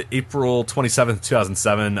 April 27th,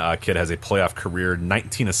 2007. Kid has a playoff career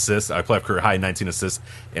 19 assists, playoff career high 19 assists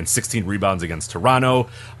and 16 rebounds against Toronto.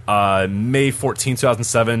 May 14,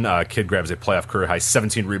 2007. Kid grabs a playoff career high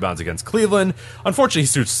 17 rebounds against Cleveland. Unfortunately, he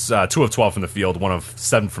shoots 2 of 12 from the field, 1 of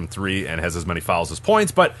 7 from 3, and has as many fouls as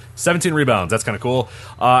points. But 17 rebounds. That's kind of cool.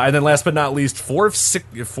 And then last but not least,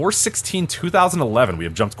 4/16, 2011. We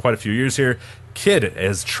have jumped quite a few years here. Kid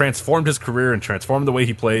has transformed his career and transformed the way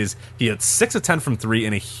he plays. He had 6 of 10 from 3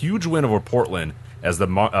 in a huge win over Portland as the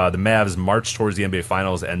Mavs marched towards the NBA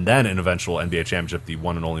Finals and then an eventual NBA championship, the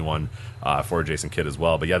one and only one for Jason Kidd as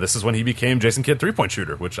well. But yeah, this is when he became Jason Kidd 3-point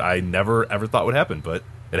shooter, which I never ever thought would happen, but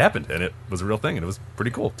it happened and it was a real thing and it was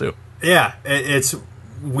pretty cool too. Yeah, it's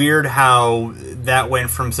weird how that went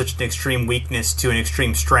from such an extreme weakness to an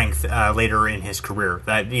extreme strength later in his career.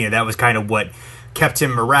 That was kind of what kept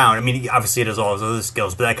him around. I mean, obviously it has all his other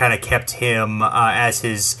skills, but that kind of kept him as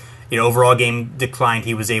his overall game declined.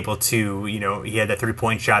 He was able to he had that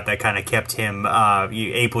 3-point shot that kind of kept him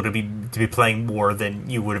able to be playing more than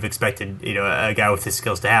you would have expected a guy with his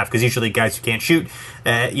skills to have, because usually guys who can't shoot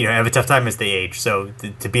have a tough time as they age. So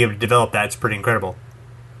to be able to develop that's pretty incredible.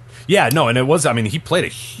 Yeah, no, and it was, I mean, he played a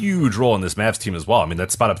huge role in this Mavs team as well. I mean,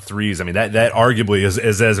 that spot up threes, I mean, that arguably is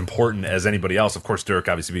as important as anybody else. Of course, Dirk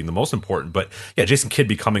obviously being the most important, but yeah, Jason Kidd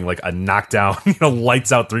becoming like a knockdown,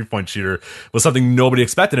 lights out 3-point shooter was something nobody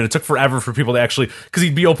expected, and it took forever for people to actually, because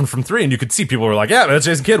he'd be open from 3, and you could see people were like, yeah, that's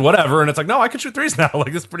Jason Kidd, whatever, and it's like, no, I can shoot threes now,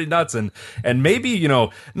 like, it's pretty nuts, and maybe,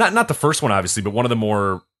 not the first one, obviously, but one of the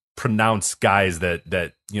more pronounced guys that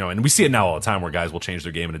and we see it now all the time where guys will change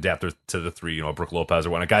their game and adapt to the 3, Brook Lopez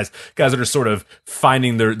or whatnot, guys that are sort of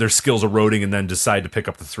finding their skills eroding and then decide to pick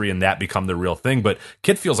up the 3 and that become the real thing. But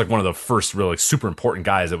Kidd feels like one of the first really super important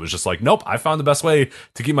guys that was just like, nope, I found the best way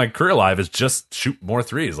to keep my career alive is just shoot more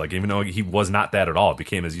threes. Like, even though he was not that at all, it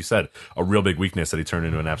became, as you said, a real big weakness that he turned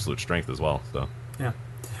into an absolute strength as well. So yeah.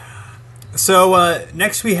 So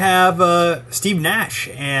next we have Steve Nash,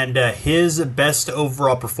 and his best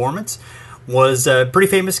overall performance was a pretty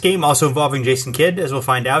famous game, also involving Jason Kidd, as we'll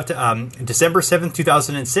find out. December 7th,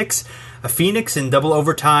 2006, Phoenix in double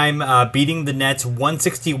overtime, beating the Nets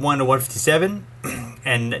 161-157,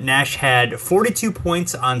 and Nash had 42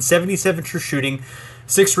 points on 77 true shooting,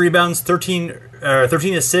 6 rebounds, 13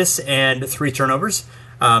 assists, and 3 turnovers.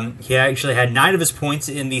 He actually had 9 of his points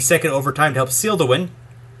in the second overtime to help seal the win.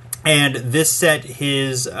 And this set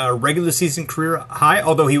his regular season career high,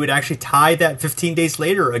 although he would actually tie that 15 days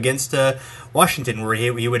later against Washington, where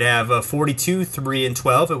he would have 42, 3, and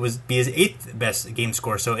 12. It would be his 8th best game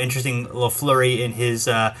score. So interesting little flurry in his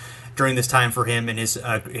during this time for him in his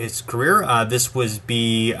career. This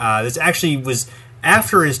actually was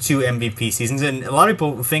after his 2 MVP seasons, and a lot of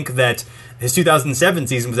people think that his 2007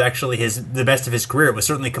 season was actually the best of his career. It was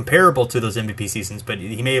certainly comparable to those MVP seasons, but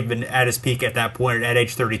he may have been at his peak at that point at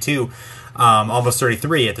age 32, almost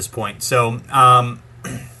 33 at this point. So, and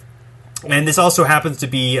this also happens to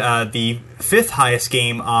be the 5th highest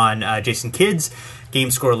game on Jason Kidd's game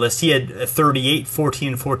score list. He had 38,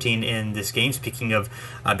 14, and 14 in this game, speaking of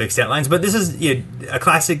big stat lines. But this is a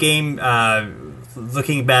classic game.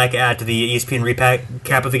 Looking back at the ESPN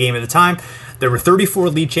recap of the game at the time, there were 34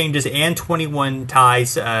 lead changes and 21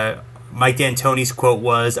 ties. Mike D'Antoni's quote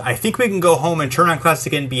was, "I think we can go home and turn on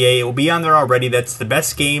Classic NBA. It will be on there already. That's the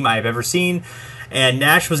best game I've ever seen." And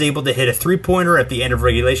Nash was able to hit a 3-pointer at the end of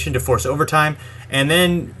regulation to force overtime. And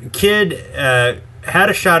then Kidd had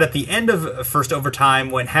a shot at the end of first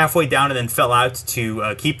overtime, went halfway down, and then fell out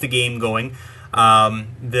to keep the game going.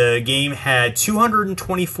 The game had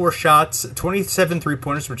 224 shots, 27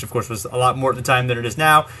 three-pointers, which of course was a lot more at the time than it is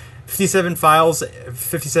now, 57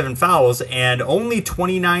 fouls, and only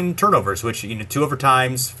 29 turnovers, which, 2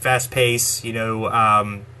 overtimes, fast pace,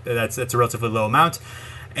 that's a relatively low amount.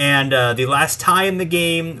 And the last tie in the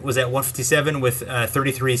game was at 157 with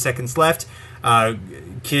 33 seconds left.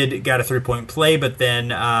 Kidd got a three-point play, but then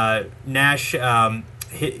Nash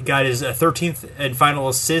got his 13th and final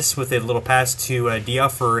assist with a little pass to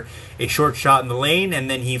Diop for a short shot in the lane, and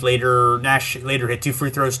then Nash later hit 2 free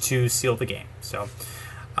throws to seal the game. So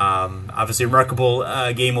obviously a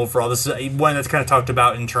remarkable game overall. This is one that's kind of talked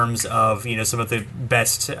about in terms of some of the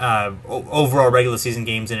best overall regular season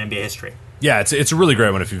games in NBA history. Yeah, it's a really great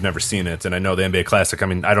one if you've never seen it. And I know the NBA Classic, I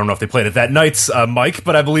mean, I don't know if they played it that night, Mike,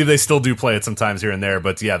 but I believe they still do play it sometimes here and there.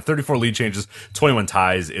 But yeah, 34 lead changes, 21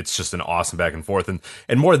 ties. It's just an awesome back and forth.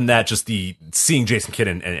 And more than that, just seeing Jason Kidd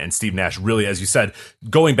and Steve Nash really, as you said,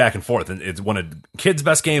 going back and forth. And it's one of Kidd's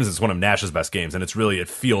best games. It's one of Nash's best games. And it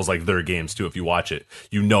feels like their games too. If you watch it,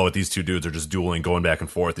 that these two dudes are just dueling, going back and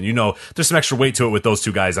forth. And there's some extra weight to it with those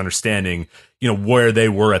two guys understanding, where they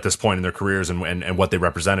were at this point in their careers and what they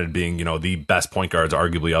represented, being, the best point guards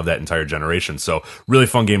arguably of that entire generation. So really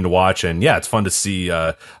fun game to watch. And yeah, it's fun to see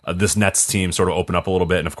this Nets team sort of open up a little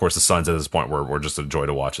bit. And of course the Suns at this point were just a joy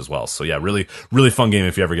to watch as well. So yeah, really, really fun game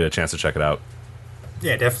if you ever get a chance to check it out.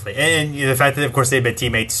 Yeah, definitely. And the fact that, of course, they've been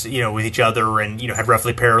teammates, with each other and, had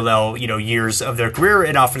roughly parallel, years of their career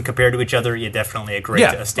and often compared to each other. Yeah, definitely a great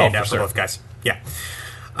standout for both guys. Yeah.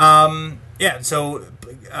 So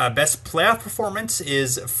best playoff performance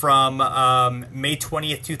is from May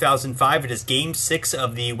 20th, 2005. It is Game 6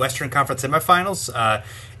 of the Western Conference Semifinals.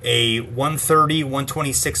 A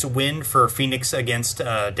 130-126 win for Phoenix against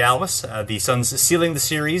Dallas. The Suns sealing the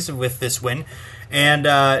series with this win. And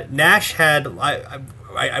Nash had...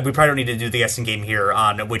 we probably don't need to do the guessing game here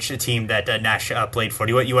on which team that Nash played for.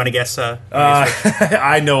 You want to guess?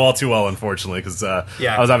 I know all too well, unfortunately, because I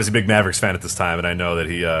was obviously a big Mavericks fan at this time, and I know that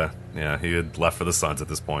he had left for the Suns at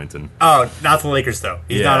this point. And not the Lakers, though.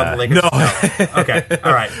 He's not on the Lakers. No. Okay,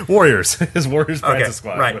 all right. Warriors. His Warriors practice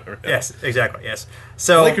squad. Right. Whatever. Yes, exactly. Yes.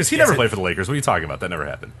 So the Lakers. He never played for the Lakers. What are you talking about? That never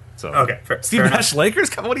happened. So okay, Steve Nash, Lakers.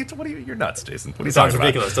 Come on, what are you? You're nuts, Jason. What are you talking about?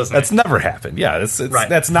 Ridiculous, doesn't That's it? never happened. Yeah,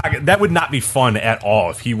 that's not. That would not be fun at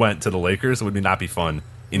all if he went to the Lakers. It would not be fun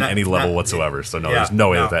in any level whatsoever. So no, there's no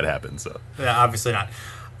way that happened. So yeah, obviously not.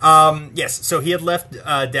 Yes, so he had left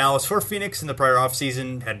Dallas for Phoenix in the prior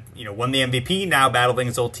offseason, had won the MVP, now battling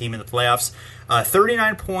his old team in the playoffs.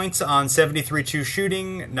 39 points on 73 true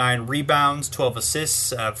shooting, 9 rebounds, 12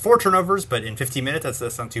 assists, 4 turnovers, but in 15 minutes,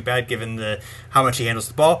 that's not too bad given how much he handles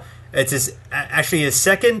the ball. It's actually his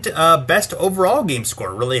second best overall game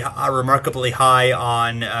score, really remarkably high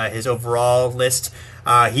on his overall list.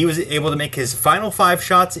 He was able to make his final 5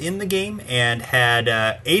 shots in the game and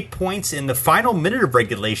had 8 points in the final minute of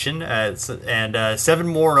regulation and 7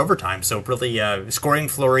 more in overtime. So really scoring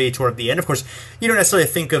flurry toward the end. Of course, you don't necessarily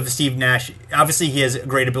think of Steve Nash. Obviously, he has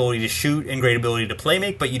great ability to shoot and great ability to play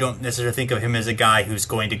make, but you don't necessarily think of him as a guy who's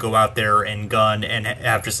going to go out there and gun and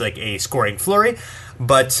have just like a scoring flurry.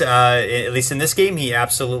 But at least in this game, he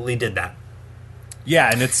absolutely did that.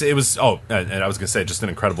 Yeah, and it was and I was going to say just an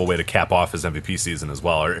incredible way to cap off his MVP season as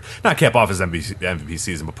well, or not cap off his MVP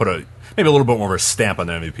season, but put maybe a little bit more of a stamp on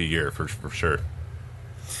the MVP year for sure.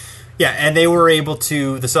 Yeah, and they were able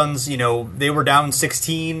to, the Suns, they were down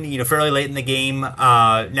 16, fairly late in the game.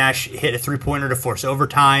 Nash hit a three-pointer to force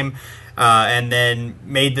overtime, and then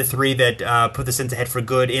made the three that put the Suns ahead for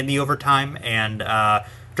good in the overtime, and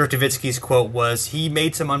Dirk Nowitzki's quote was, he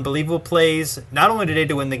made some unbelievable plays, not only today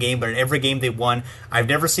to win the game, but in every game they won. I've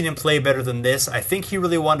never seen him play better than this. I think he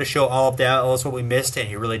really wanted to show all of Dallas what we missed, and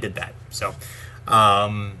he really did that. So,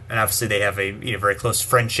 and obviously they have a very close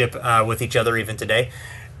friendship with each other even today.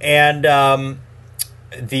 And from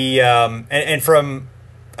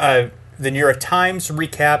the New York Times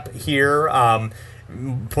recap here,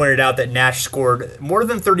 pointed out that Nash scored more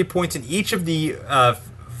than 30 points in each of the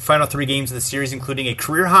final 3 games of the series, including a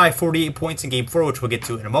career-high 48 points in Game 4, which we'll get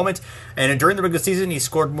to in a moment. And during the regular season, he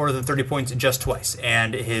scored more than 30 points just twice.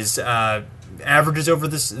 And his averages over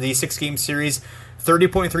the 6-game series,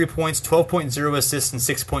 30.3 points, 12.0 assists, and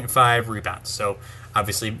 6.5 rebounds. So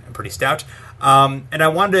obviously pretty stout. And I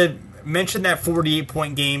wanted to mention that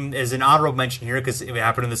 48-point game as an honorable mention here because it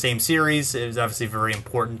happened in the same series. It was obviously very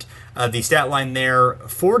important. The stat line there,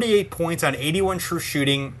 48 points on 81 true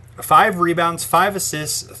shooting, 5 rebounds, 5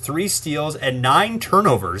 assists, 3 steals, and 9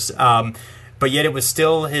 turnovers. But yet it was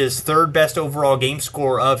still his third best overall game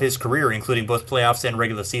score of his career, including both playoffs and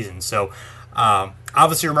regular season. So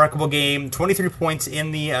obviously a remarkable game, 23 points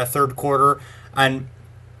in the third quarter. And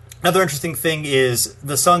another interesting thing is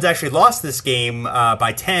the Suns actually lost this game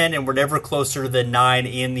by 10 and were never closer than 9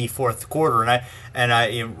 in the fourth quarter. And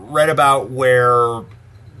I read about where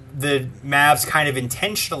the Mavs kind of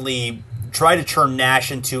intentionally try to turn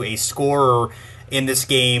Nash into a scorer in this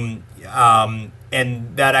game,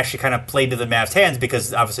 and that actually kind of played to the Mavs' hands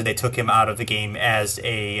because obviously they took him out of the game as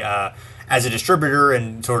a distributor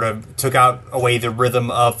and sort of took away the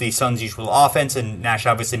rhythm of the Suns' usual offense. And Nash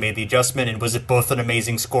obviously made the adjustment and was both an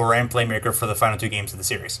amazing scorer and playmaker for the final 2 games of the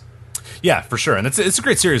series. Yeah, for sure. And it's a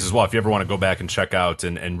great series as well if you ever want to go back and check out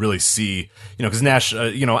and really see, because Nash,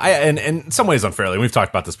 and in some ways unfairly, we've talked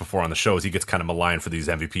about this before on the shows, he gets kind of maligned for these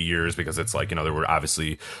MVP years because it's like, there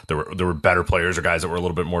were better players or guys that were a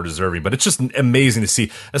little bit more deserving, but it's just amazing to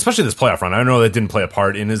see, especially this playoff run. I know that didn't play a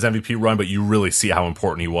part in his MVP run, but you really see how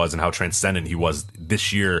important he was and how transcendent he was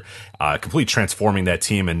this year, completely transforming that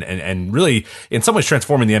team and really in some ways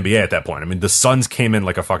transforming the NBA at that point. I mean, the Suns came in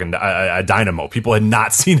like a fucking a dynamo. People had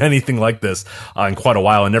not seen anything like this in quite a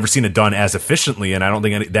while and never seen it done as efficiently, and I don't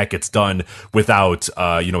think that gets done without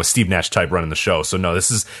a Steve Nash type running the show. So no,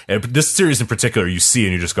 this series in particular you see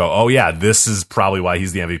and you just go, oh yeah, this is probably why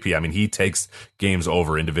he's the MVP. I mean, he takes games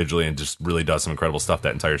over individually and just really does some incredible stuff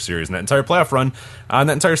that entire series and that entire playoff run and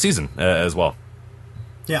that entire season as well.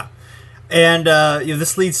 Yeah. And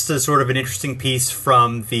this leads to sort of an interesting piece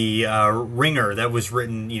from the Ringer that was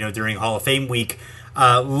written during Hall of Fame week,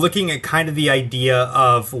 looking at kind of the idea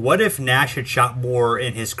of what if Nash had shot more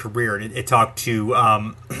in his career. And it talked to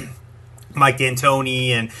Mike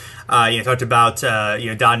D'Antoni and talked about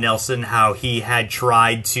Don Nelson, how he had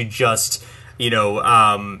tried to just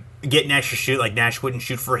get Nash to shoot, like Nash wouldn't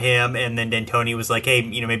shoot for him, and then D'Antoni was like, hey,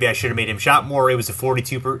 maybe I should have made him shot more. It was a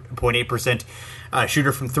 42.8%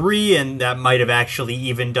 shooter from 3, and that might have actually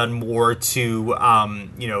even done more to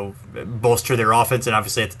bolster their offense. And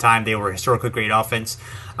obviously at the time they were a historically great offense.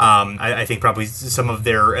 I think probably some of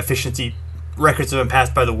their efficiency records have been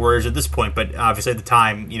passed by the Warriors at this point, but obviously at the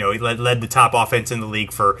time he led the top offense in the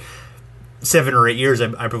league for 7 or 8 years,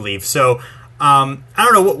 I believe. So I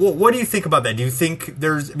don't know. What do you think about that? Do you think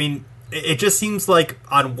it just seems like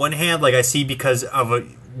on one hand, like I see because of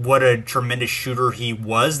what a tremendous shooter he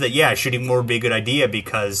was, that shooting more would be a good idea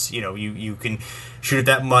because you can shoot it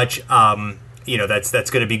that much.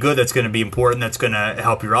 That's going to be good. That's going to be important. That's going to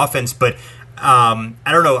help your offense. But I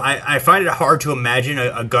don't know. I find it hard to imagine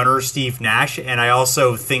a gunner Steve Nash, and I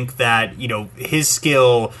also think that his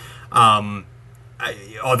skill.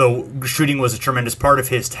 Although shooting was a tremendous part of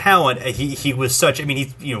his talent, he was such.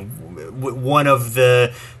 He's one of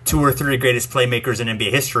the 2 or 3 greatest playmakers in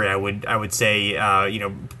NBA history. I would say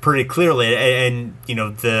pretty clearly, and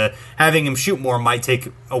the having him shoot more might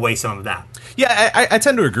take away some of that. Yeah, I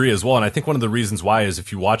tend to agree as well, and I think one of the reasons why is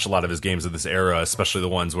if you watch a lot of his games of this era, especially the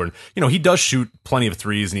ones where he does shoot plenty of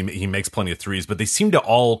threes and he makes plenty of threes, but they seem to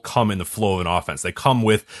all come in the flow of an offense. They come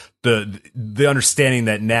with the understanding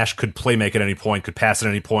that Nash could play make at any point, could pass at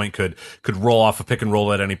any point, could roll off a pick and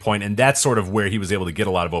roll at any point, and that's sort of where he was able to get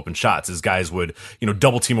a lot of open shots. As guys would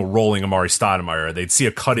double team a rolling Amari Stoudemire, they'd see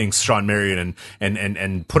a cutting Sean Marion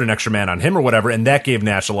and put an extra man on him or whatever, and that gave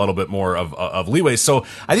Nash a little bit more of leeway. So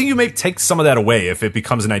I think you may take some of that away if it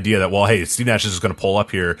becomes an idea that, well, hey, Steve Nash is just going to pull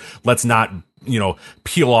up here. Let's not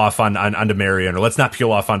peel off onto Marion, or let's not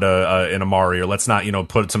peel off onto an Amari, or let's not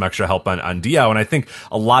put some extra help on Diaw. And I think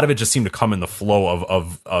a lot of it just seemed to come in the flow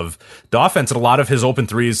of the offense, and a lot of his open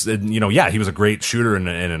threes. He was a great shooter and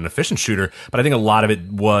an efficient shooter, but I think a lot of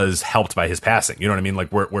it was helped by his passing. You know what I mean? Like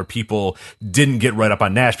where people didn't get right up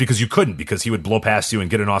on Nash because he would blow past you and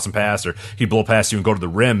get an awesome pass, or he'd blow past you and go to the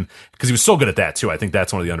rim because he was so good at that too. I think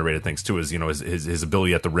that's one of the underrated things too, is his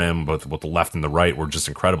ability at the rim, both with the left and the right, were just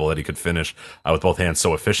incredible, that he could finish with both hands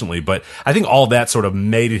so efficiently. But I think all that sort of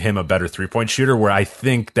made him a better 3-point shooter, where I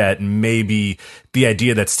think that maybe the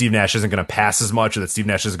idea that Steve Nash isn't going to pass as much, or that Steve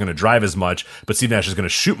Nash isn't going to drive as much, but Steve Nash is going to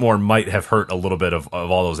shoot more, might have hurt a little bit of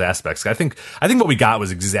all those aspects. I think what we got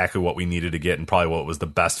was exactly what we needed to get, and probably what was the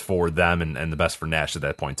best for them and the best for Nash at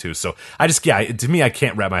that point too. So to me, I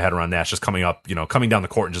can't wrap my head around Nash just coming down the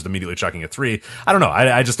court and just immediately chucking a 3. I don't know.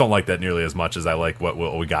 I just don't like that nearly as much as I like what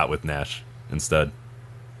we got with Nash instead.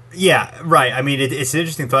 Yeah, right. It's an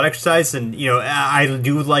interesting thought exercise, and I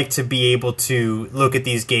do like to be able to look at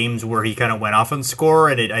these games where he kind of went off on score,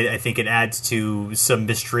 and I think it adds to some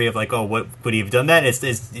mystery of like, oh, what would he have done that?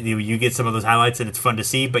 You get some of those highlights, and it's fun to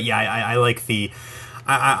see. But yeah, I like the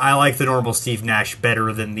normal Steve Nash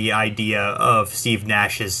better than the idea of Steve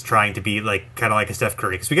Nash is trying to be kind of like a Steph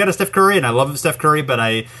Curry, because we got a Steph Curry, and I love Steph Curry,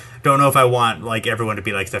 but don't know if I want like everyone to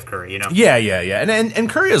be like Steph Curry, you know? Yeah. And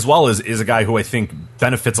Curry as well is a guy who I think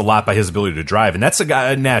benefits a lot by his ability to drive. And that's a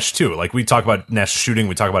guy, Nash too. Like we talk about Nash shooting,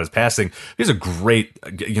 we talk about his passing. He's a great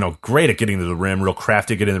at getting to the rim, real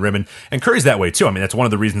crafty at getting to the rim. And Curry's that way too. I mean, that's one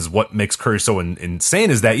of the reasons what makes Curry so insane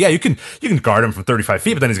is that, yeah, you can guard him from 35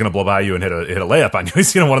 feet, but then he's going to blow by you and hit a layup on you.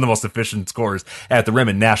 He's one of the most efficient scorers at the rim,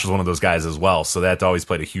 and Nash was one of those guys as well. So that always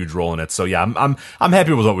played a huge role in it. So yeah, I'm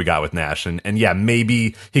happy with what we got with Nash. And yeah,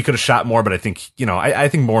 maybe he could have shot more, but I think, I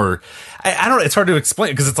think more, I don't know, it's hard to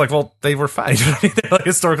explain because it's like, well, they were fine. They're like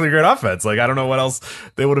historically great offense. Like, I don't know what else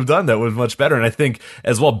they would have done that was much better. And I think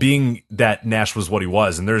as well, being that Nash was what he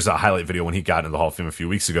was, and there's a highlight video when he got into the Hall of Fame a few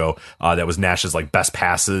weeks ago, that was Nash's like best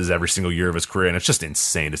passes every single year of his career. And it's just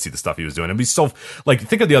insane to see the stuff he was doing. And be so like,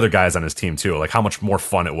 think of the other guys on his team too, like how much more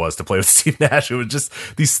fun it was to play with Steve Nash. It was just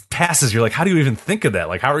these passes. You're like, how do you even think of that?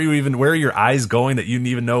 Like, how are you even, where are your eyes going that you didn't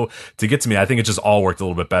even know to get to me? I think it just all worked a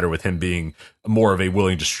little bit better with him being more of a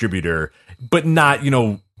willing distributor, but not,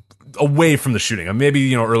 away from the shooting.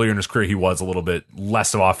 Maybe, earlier in his career, he was a little bit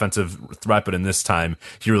less of an offensive threat, but in this time,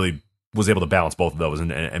 he really was able to balance both of those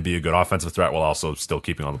and be a good offensive threat while also still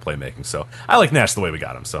keeping on the playmaking. So I like Nash the way we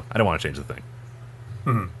got him, so I don't want to change the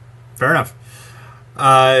thing. Fair enough.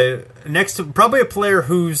 Next, probably a player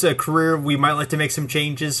whose career we might like to make some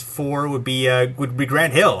changes for would be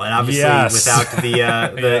Grant Hill, and obviously without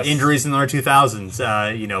the injuries in the early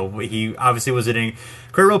 2000s, he obviously was an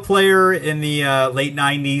incredible player in the late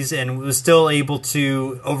 90s and was still able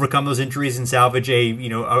to overcome those injuries and salvage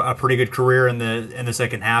a pretty good career in the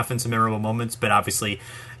second half and some memorable moments. But obviously,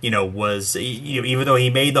 was even though he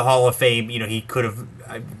made the Hall of Fame, he could have.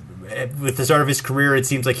 With the start of his career, it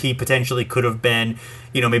seems like he potentially could have been,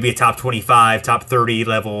 maybe a top 25, top 30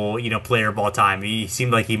 level, player of all time. He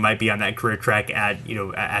seemed like he might be on that career track at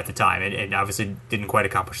the time, and obviously didn't quite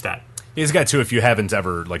accomplish that. He's a guy too. If you haven't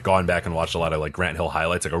ever like gone back and watched a lot of like Grant Hill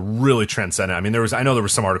highlights, like a really transcendent. I mean, I know there were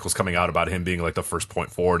some articles coming out about him being like the first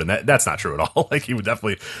point forward, and that's not true at all. Like he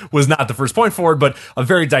definitely was not the first point forward, but a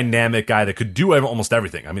very dynamic guy that could do almost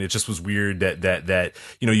everything. I mean, it just was weird that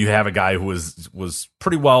you have a guy who was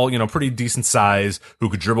pretty well, pretty decent size, who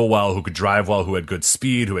could dribble well, who could drive well, who had good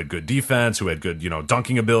speed, who had good defense, who had good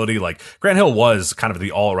dunking ability. Like Grant Hill was kind of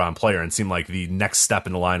the all around player and seemed like the next step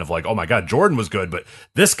in the line of like, oh my God, Jordan was good, but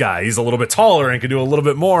this guy, he's a little bit taller and could do a little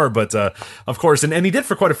bit more, but of course, and he did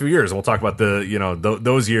for quite a few years. And we'll talk about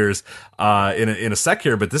those years in a sec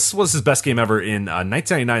here. But this was his best game ever in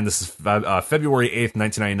 1999. This is February 8th,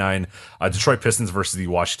 1999. Detroit Pistons versus the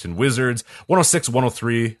Washington Wizards.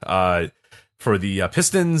 106-103. For the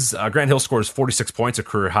Pistons, Grant Hill scores 46 points, a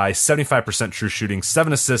career high, 75% true shooting,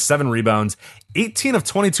 7 assists, 7 rebounds, 18 of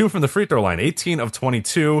 22 from the free throw line, 18 of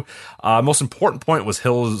 22. Most important point was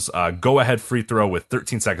Hill's go-ahead free throw with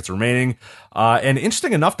 13 seconds remaining. And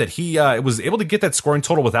interesting enough that he was able to get that scoring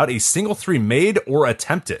total without a single three made or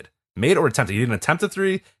attempted. He didn't attempt a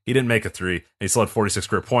three. He didn't make a three. And he still had 46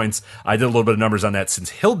 career points. I did a little bit of numbers on that.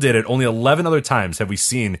 Since Hill did it, only 11 other times have we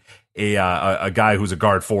seen a guy who's a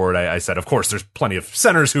guard forward. I said, of course, there's plenty of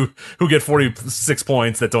centers who get 46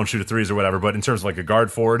 points that don't shoot a threes or whatever. But in terms of like a guard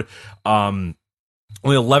forward, only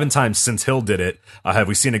 11 times since Hill did it have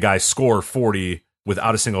we seen a guy score 40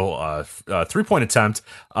 without a single three-point attempt.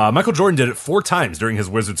 Michael Jordan did it 4 times during his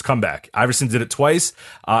Wizards comeback. Iverson did it twice,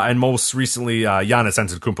 and most recently, Giannis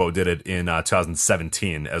Antetokounmpo did it in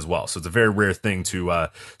 2017 as well. So it's a very rare thing to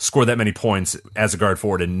score that many points as a guard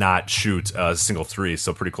forward and not shoot a single three.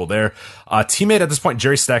 So pretty cool there. Teammate at this point,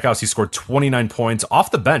 Jerry Stackhouse, he scored 29 points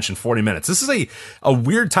off the bench in 40 minutes. This is a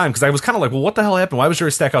weird time because I was kind of like, well, what the hell happened? Why was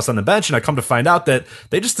Jerry Stackhouse on the bench? And I come to find out that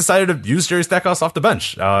they just decided to use Jerry Stackhouse off the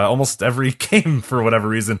bench almost every game for whatever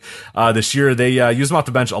reason. This year, they used him off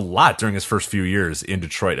the bench a lot during his first few years in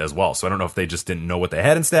Detroit as well. So I don't know if they just didn't know what they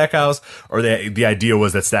had in Stackhouse, or the idea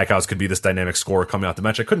was that Stackhouse could be this dynamic scorer coming off the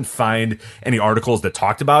bench. I couldn't find any articles that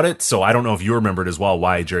talked about it, so I don't know if you remembered as well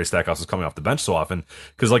why Jerry Stackhouse was coming off the bench so often.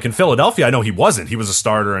 Because like in Philadelphia, I know he wasn't. He was a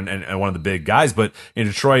starter and one of the big guys, but in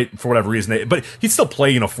Detroit, for whatever reason, but he'd still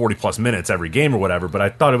play 40 plus minutes every game or whatever. But I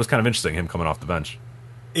thought it was kind of interesting him coming off the bench.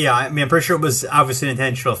 Yeah, I mean, I'm pretty sure it was obviously an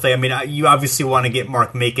intentional thing. I mean, you obviously want to get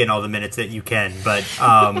Mark Macon all the minutes that you can, but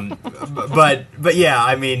but yeah,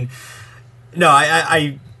 I mean, no,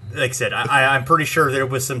 I like I said, I'm pretty sure there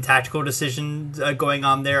was some tactical decisions going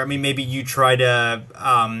on there. I mean, maybe you try to,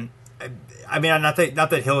 I mean, not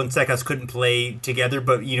that Hill and Stackhouse couldn't play together,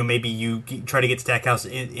 but maybe you try to get Stackhouse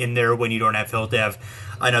in there when you don't have Hill to have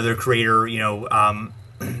another creator,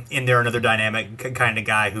 in there, another dynamic kind of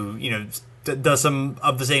guy who does some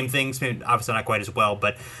of the same things, maybe obviously not quite as well,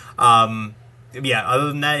 but Yeah, other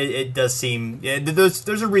than that, it does seem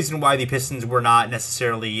there's a reason why the Pistons were not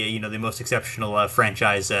necessarily the most exceptional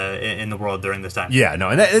franchise in the world during this time. Yeah, no,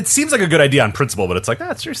 and it seems like a good idea on principle, but it's like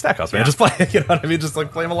it's your Stackhouse, man. Yeah. Just play, you know what I mean? Just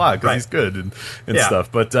like play him a lot because he's good and stuff.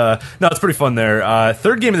 But no, it's pretty fun there.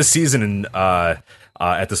 Third game of the season, and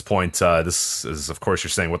at this point, this is, of course, you're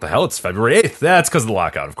saying, what the hell? It's February 8th. That's because of the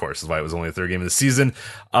lockout, of course, is why it was only the third game of the season.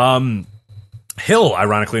 Hill,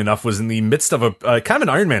 ironically enough, was in the midst of a kind of an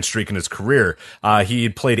Iron Man streak in his career. He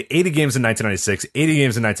had played 80 games in 1996, 80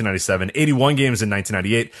 games in 1997, 81 games in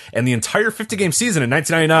 1998, and the entire 50-game season in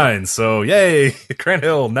 1999. So, yay, Grant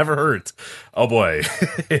Hill, never hurt. Oh boy,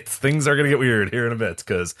 things are going to get weird here in a bit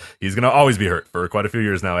because he's going to always be hurt for quite a few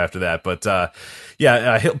years now after that. But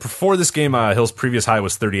Hill, before this game, Hill's previous high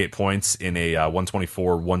was 38 points in a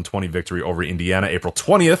 124-120 victory over Indiana, April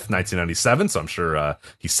 20th, 1997. So I'm sure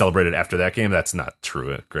he celebrated after that game. That's not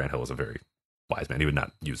true. Grant Hill was a very wise man. He would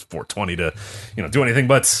not use 420 to do anything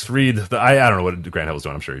but read the. I don't know what Grant Hill was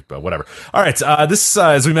doing. I'm sure, but whatever. All right, this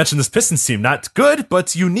as we mentioned, this Pistons team, not good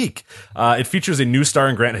but unique. It features a new star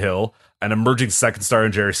in Grant Hill, an emerging second star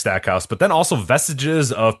in Jerry Stackhouse, but then also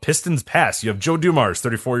vestiges of Pistons past. You have Joe Dumars,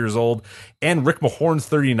 34 years old, and Rick Mahorn,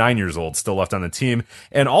 39 years old, still left on the team.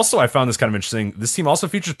 And also, I found this kind of interesting. This team also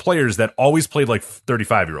features players that always played like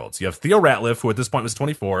 35-year-olds. You have Theo Ratliff, who at this point was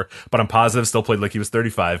 24, but I'm positive still played like he was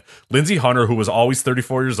 35. Lindsey Hunter, who was always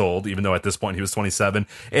 34 years old, even though at this point he was 27.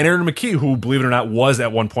 And Aaron McKee, who, believe it or not, was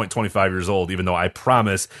at one point 25 years old, even though I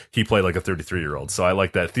promise he played like a 33-year-old. So I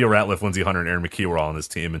like that. Theo Ratliff, Lindsey Hunter, and Aaron McKee were all on this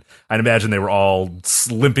team. And I'd imagine they were all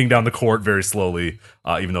limping down the court very slowly,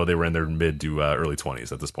 even though they were in their mid to early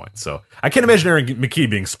 20s at this point. So I can't imagine Aaron McKee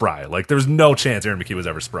being spry. Like, there's no chance Aaron McKee was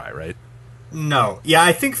ever spry, right? No. Yeah,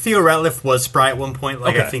 I think Theo Ratliff was spry at one point.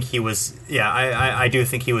 Like, okay. I think he was, I do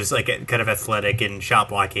think he was, like, kind of athletic and shot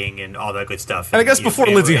blocking and all that good stuff. And I guess before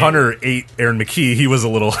Lindsey Hunter ate Aaron McKee, he was a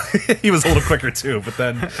little quicker too. But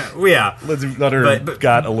then Lindsey Hunter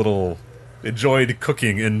got a little enjoyed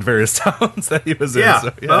cooking in various towns that he was in.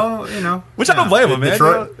 So, well, which I don't blame him, man.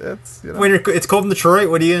 Detroit, when it's cold in Detroit,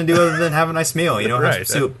 what are you going to do other than have a nice meal? Have right.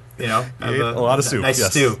 some soup. Have a lot of soup. Nice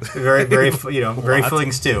stew, very, very, very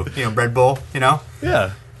filling stew. Bread bowl.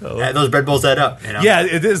 Yeah. Those bread bowls add up. Yeah,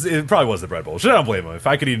 it is. It probably was the bread bowl. I don't blame him. If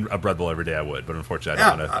I could eat a bread bowl every day, I would. But unfortunately,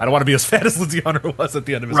 I don't want to be as fat as Lindsey Hunter was at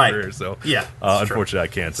the end of his career. So unfortunately, I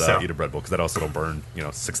can't eat a bread bowl because that also don't burn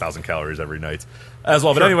 6,000 calories every night as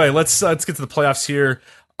well. But anyway, let's get to the playoffs here.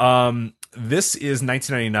 This is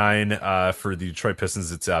 1999 for the Detroit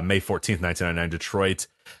Pistons. It's May 14th, 1999, Detroit.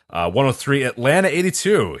 103, Atlanta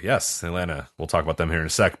 82. Yes, Atlanta. We'll talk about them here in a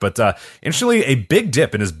sec. But interestingly, a big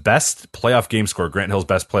dip in his best playoff game score, Grant Hill's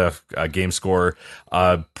best playoff game score.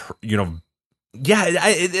 It's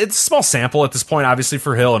a small sample at this point, obviously,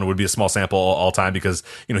 for Hill, and it would be a small sample all time because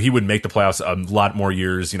he would make the playoffs a lot more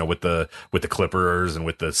years, with the Clippers and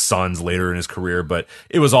with the Suns later in his career. But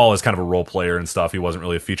it was all as kind of a role player and stuff. He wasn't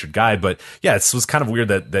really a featured guy. But yeah, it was kind of weird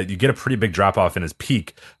that you get a pretty big drop off in his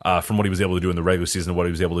peak from what he was able to do in the regular season to what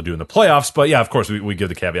he was able to do in the playoffs. But yeah, of course, we give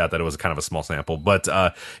the caveat that it was kind of a small sample. But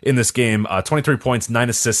in this game, 23 points, 9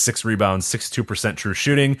 assists, 6 rebounds, 62% true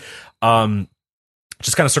shooting.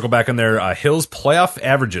 Just kind of circle back on there. Hill's playoff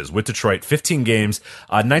averages with Detroit, 15 games,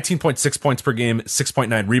 19.6 points per game,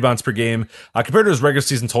 6.9 rebounds per game, compared to his regular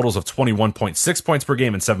season totals of 21.6 points per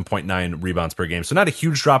game and 7.9 rebounds per game. So not a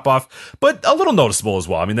huge drop off, but a little noticeable as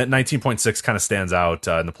well. I mean, that 19.6 kind of stands out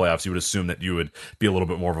in the playoffs. You would assume that you would be a little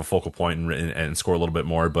bit more of a focal point and score a little bit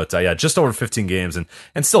more. But just over 15 games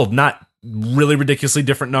and still not really ridiculously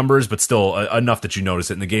different numbers, but still enough that you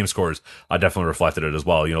notice it. And the game scores definitely reflected it as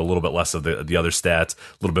well. A little bit less of the other stats, a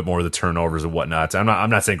little bit more of the turnovers and whatnot.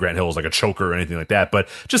 I'm not saying Grant Hill was like a choker or anything like that, but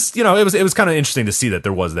just it was kind of interesting to see that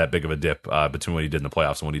there was that big of a dip between what he did in the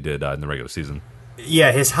playoffs and what he did in the regular season.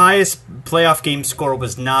 Yeah, his highest playoff game score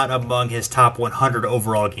was not among his top 100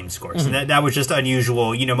 overall game scores. Mm-hmm. And that was just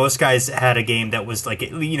unusual. Most guys had a game that was like,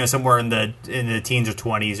 somewhere in the teens or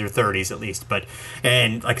 20s or 30s at least.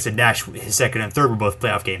 And like I said, Nash, his second and third were both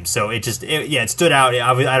playoff games. So it stood out.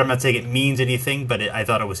 I'm not saying it means anything, but I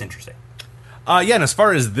thought it was interesting. And as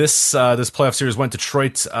far as this playoff series went,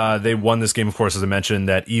 Detroit, they won this game, of course, as I mentioned,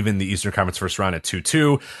 that even the Eastern Conference first round at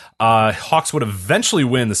 2-2. Hawks would eventually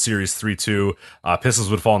win the series 3-2. Pistons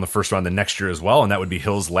would fall in the first round the next year as well, and that would be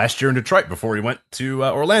Hill's last year in Detroit before he went to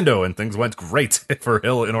Orlando, and things went great for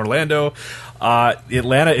Hill in Orlando.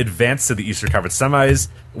 Atlanta advanced to the Eastern Conference semis,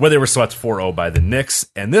 where they were swept 4-0 by the Knicks,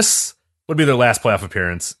 and this would be their last playoff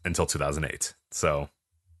appearance until 2008. So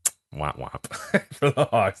Womp womp for the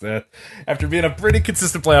Hawks. After being a pretty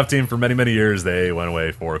consistent playoff team for many, many years, they went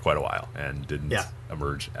away for quite a while and didn't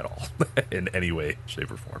emerge at all in any way,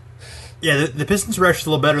 shape, or form. Yeah, the Pistons were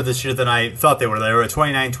actually a little better this year than I thought they were. They were at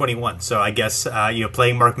 29-21. So I guess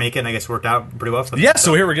playing Mark Macon, I guess worked out pretty well for them. Yeah.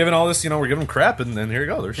 So here we're giving all this, we're giving them crap, and then here you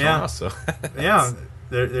go, they're showing us. So yeah,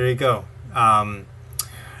 there you go.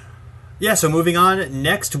 So moving on.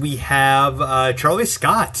 Next we have Charlie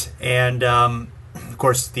Scott, and of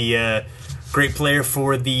course the great player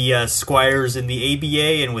for the Squires in the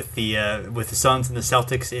ABA, and with the Suns and the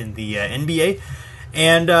Celtics in the NBA,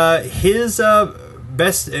 and his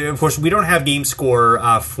best. Of course, we don't have game score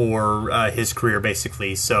for his career,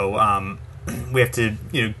 basically, so we have to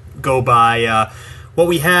go by what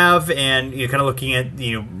we have, and kind of looking at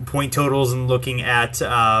point totals and looking at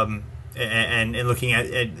and looking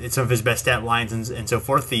at some of his best stat lines and so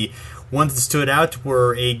forth. The ones that stood out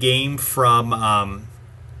were a game from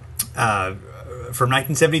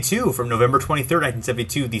 1972, from November 23rd,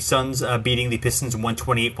 1972, the Suns beating the Pistons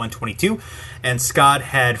 128-122, and Scott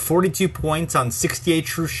had 42 points on 68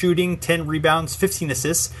 true shooting, 10 rebounds, 15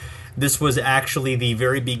 assists. This was actually the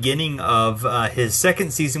very beginning of his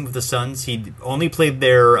second season with the Suns. He only played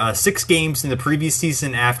there 6 games in the previous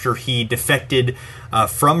season after he defected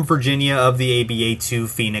from Virginia of the ABA to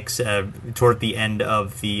Phoenix toward the end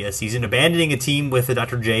of the season, abandoning a team with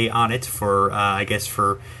Dr. J on it for, I guess,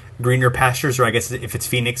 for greener pastures, or I guess if it's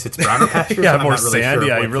Phoenix, it's browner pastures. Yeah, more sand.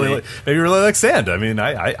 Sure maybe you really like sand. I mean,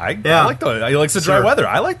 I like the. He likes the dry weather.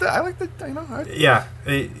 I like the. Yeah,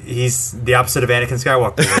 he's the opposite of Anakin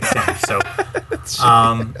Skywalker.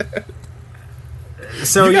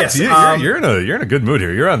 So yes, you're in a good mood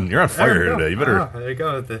here. You're on fire here today. You better. There you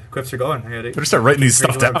go. The quips are going. Better start writing these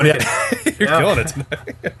stuff down. Yeah, you're killing it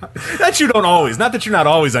tonight. That you don't always. Not that you're not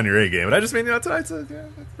always on your A game, but I just mean tonight's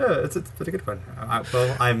it's a good one.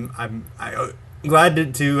 I'm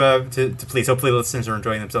glad to please. Hopefully, the listeners are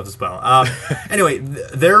enjoying themselves as well. Anyway,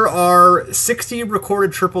 there are 60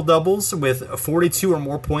 recorded triple doubles with 42 or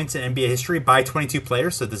more points in NBA history by 22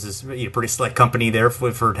 players. So this is a pretty select company there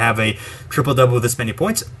for to have a triple double with this many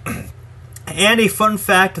points. And a fun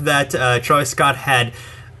fact that Charlie Scott had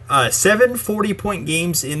 7 40-point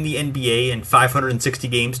games in the NBA and 560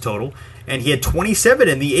 games total. And he had 27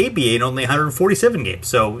 in the ABA and only 147 games.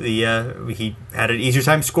 So he had an easier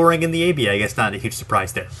time scoring in the ABA. I guess not a huge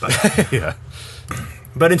surprise there. But yeah.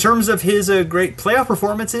 But in terms of his great playoff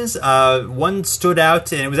performances, one stood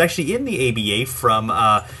out, and it was actually in the ABA from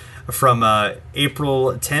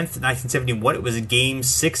April 10th, 1971. It was Game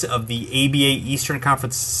 6 of the ABA Eastern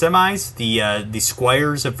Conference Semis. The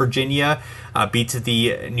Squires of Virginia beat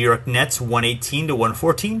the New York Nets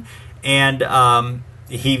 118-114, and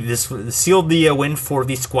this sealed the win for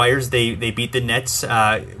the Squires. They beat the Nets.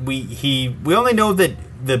 We only know that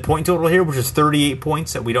the point total here, which is 38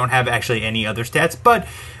 points. We don't have actually any other stats, but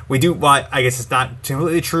we do. Well, I guess it's not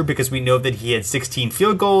completely true because we know that he had 16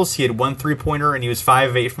 field goals, he had 1 3-pointer, and he was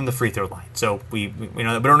 5 of 8 from the free throw line. So we know we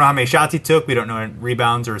don't know how many shots he took. We don't know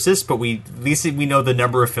rebounds or assists, but at least we know the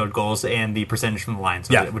number of field goals and the percentage from the line.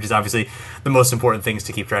 So which is obviously the most important things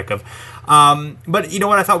to keep track of. But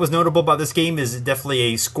what I thought was notable about this game is definitely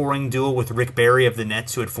a scoring duel with Rick Barry of the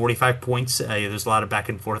Nets, who had 45 points. There's a lot of back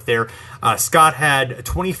and forth there. Scott had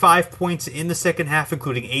 25 points in the second half,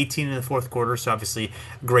 including 18 in the fourth quarter. So obviously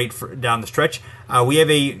great down the stretch. We have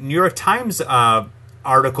a New York Times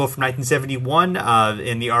article from 1971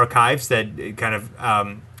 in the archives that kind of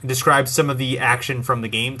describes some of the action from the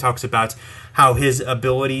game. Talks about how his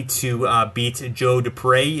ability to beat Joe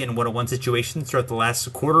Dupre in one-on-one situations throughout the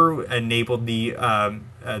last quarter enabled the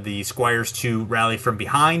Squires to rally from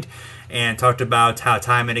behind, and talked about how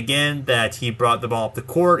time and again that he brought the ball up the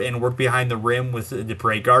court and worked behind the rim with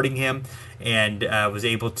Dupre guarding him, and was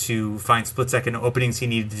able to find split-second openings he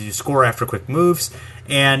needed to score after quick moves.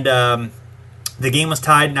 And the game was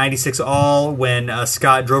tied 96-all when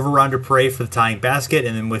Scott drove around Dupre for the tying basket,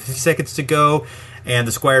 and then with 50 seconds to go, and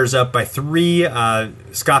the Squires up by 3,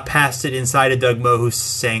 Scott passed it inside to Doug Moe, who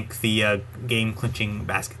sank the game-clinching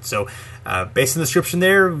basket. So, based on the description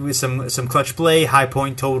there, with some clutch play, high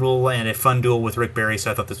point total, and a fun duel with Rick Barry.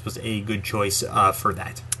 So I thought this was a good choice for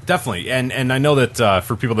that. Definitely, and I know that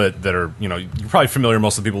for people that are, you're probably familiar,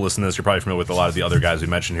 most of the people listening to this, you're probably familiar with a lot of the other guys we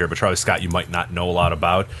mentioned here, but Charlie Scott you might not know a lot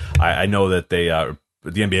about. I know that they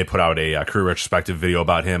the NBA put out a career retrospective video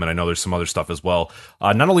about him, and I know there's some other stuff as well.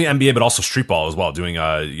 Not only NBA, but also street ball as well, doing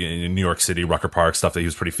in New York City, Rucker Park, stuff that he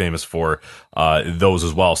was pretty famous for, those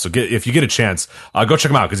as well. So if you get a chance, go check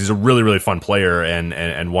him out, because he's a really, really fun player,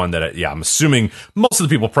 and one that, I'm assuming most of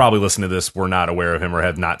the people probably listening to this were not aware of him or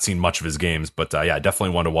have not seen much of his games. But definitely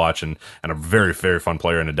one to watch, and a very, very fun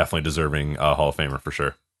player, and a definitely deserving Hall of Famer for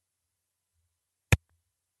sure.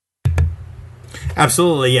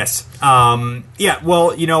 Absolutely, yes. Well,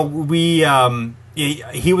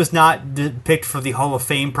 he was not picked for the Hall of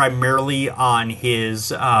Fame primarily on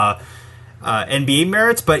his NBA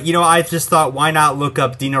merits, but I just thought, why not look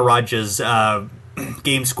up Dino Radja's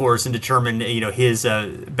game scores and determine his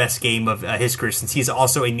best game of his career, since he's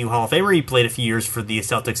also a new Hall of Famer. He played a few years for the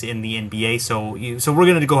Celtics in the NBA, so we're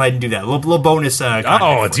going to go ahead and do that. A little bonus.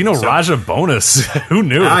 Dino Radja bonus. Who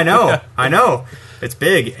knew? I know. It's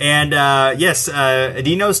big. And yes,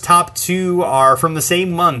 Dino's top two are from the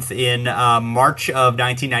same month in March of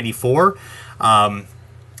 1994.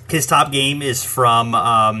 His top game is from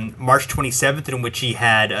March 27th, in which he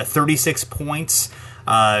had 36 points,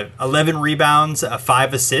 11 rebounds,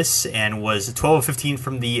 5 assists, and was 12 of 15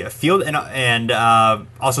 from the field, and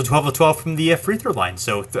also 12 of 12 from the free throw line.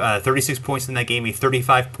 So 36 points in that game, a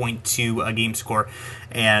 35.2 game score,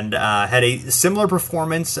 and had a similar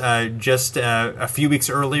performance just a few weeks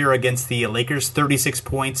earlier against the Lakers. 36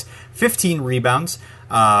 points, 15 rebounds,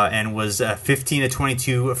 and was 15 of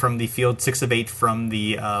 22 from the field, 6 of 8 from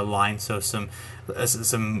the line. So some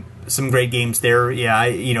great games there. Yeah,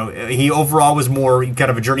 he overall was more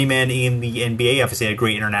kind of a journeyman in the NBA. Obviously, had a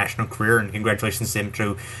great international career, and congratulations to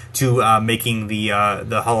him to making the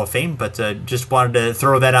Hall of Fame. But just wanted to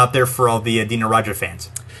throw that out there for all the Dino Radja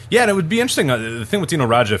fans. Yeah, and it would be interesting. The thing with Dino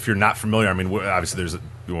Radja, if you're not familiar, I mean, obviously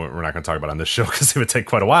we're not going to talk about it on this show because it would take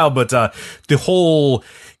quite a while, but the whole...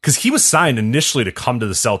 Because he was signed initially to come to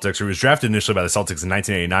the Celtics, or he was drafted initially by the Celtics in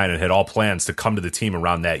 1989, and had all plans to come to the team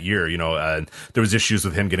around that year. There was issues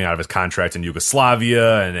with him getting out of his contract in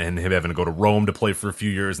Yugoslavia, and him having to go to Rome to play for a few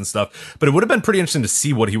years and stuff. But it would have been pretty interesting to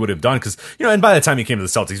see what he would have done, because and by the time he came to the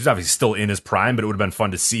Celtics, he was obviously still in his prime. But it would have been fun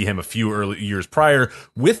to see him a few early years prior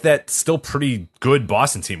with that still pretty good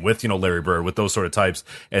Boston team, with Larry Bird, with those sort of types,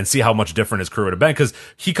 and see how much different his career would have been. Because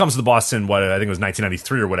he comes to the Boston, I think it was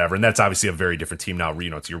 1993 or whatever, and that's obviously a very different team now.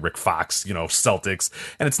 It's your Rick Fox, Celtics,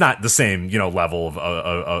 and it's not the same, level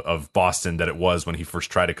of Boston that it was when he first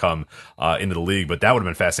tried to come into the league. But that would have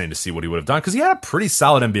been fascinating to see what he would have done, because he had a pretty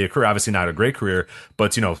solid NBA career. Obviously not a great career,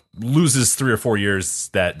 but loses 3 or 4 years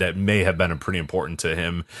that may have been pretty important to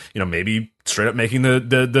him. Maybe straight up making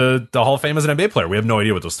the Hall of Fame as an NBA player. We have no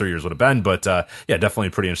idea what those 3 years would have been, but definitely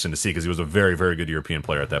pretty interesting to see, because he was a very, very good European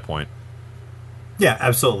player at that point. Yeah,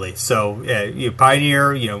 absolutely. So,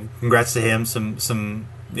 pioneer. Congrats to him. Some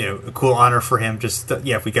a cool honor for him. Just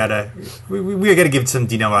we gotta give some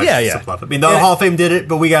Dino Radja some love. I mean, the Hall of Fame did it,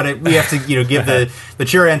 but we have to give the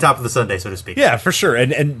cherry on top of the sundae, so to speak. Yeah, for sure.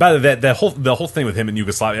 And by the whole thing with him in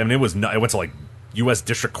Yugoslavia, I mean, it went to like U.S.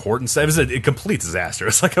 District Court and stuff. It was a complete disaster.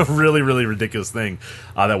 It's like a really, really ridiculous thing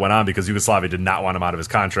that went on, because Yugoslavia did not want him out of his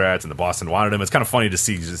contract, and the Boston wanted him. It's kind of funny to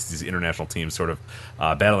see just these international teams sort of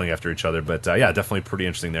battling after each other. But definitely pretty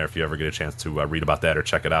interesting there if you ever get a chance to read about that or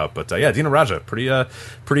check it out. But Dino Radja,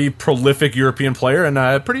 pretty prolific European player, and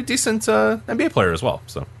a pretty decent NBA player as well.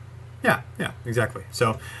 So yeah, exactly.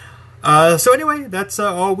 So anyway, that's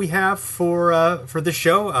all we have for this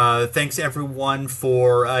show. Thanks everyone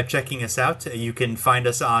for checking us out. You can find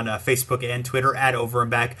us on Facebook and Twitter at Over and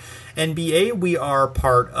Back NBA. We are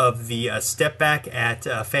part of the Step Back at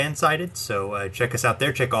Fansided, so check us out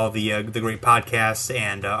there. Check all the great podcasts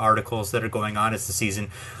and articles that are going on as the season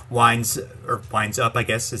winds up, I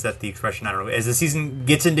guess. Is that the expression? I don't know. As the season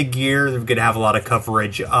gets into gear, we're going to have a lot of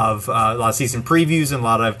coverage of a lot of season previews and a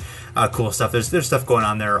lot of cool stuff. There's stuff going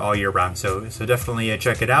on there all year round, so definitely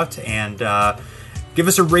check it out, and give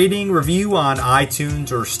us a rating, review on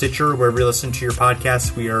iTunes or Stitcher, wherever you listen to your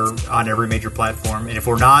podcasts. We are on every major platform, and if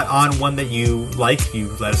we're not on one that you like, you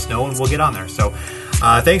let us know, and we'll get on there. So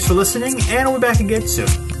thanks for listening, and we'll be back again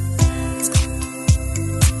soon.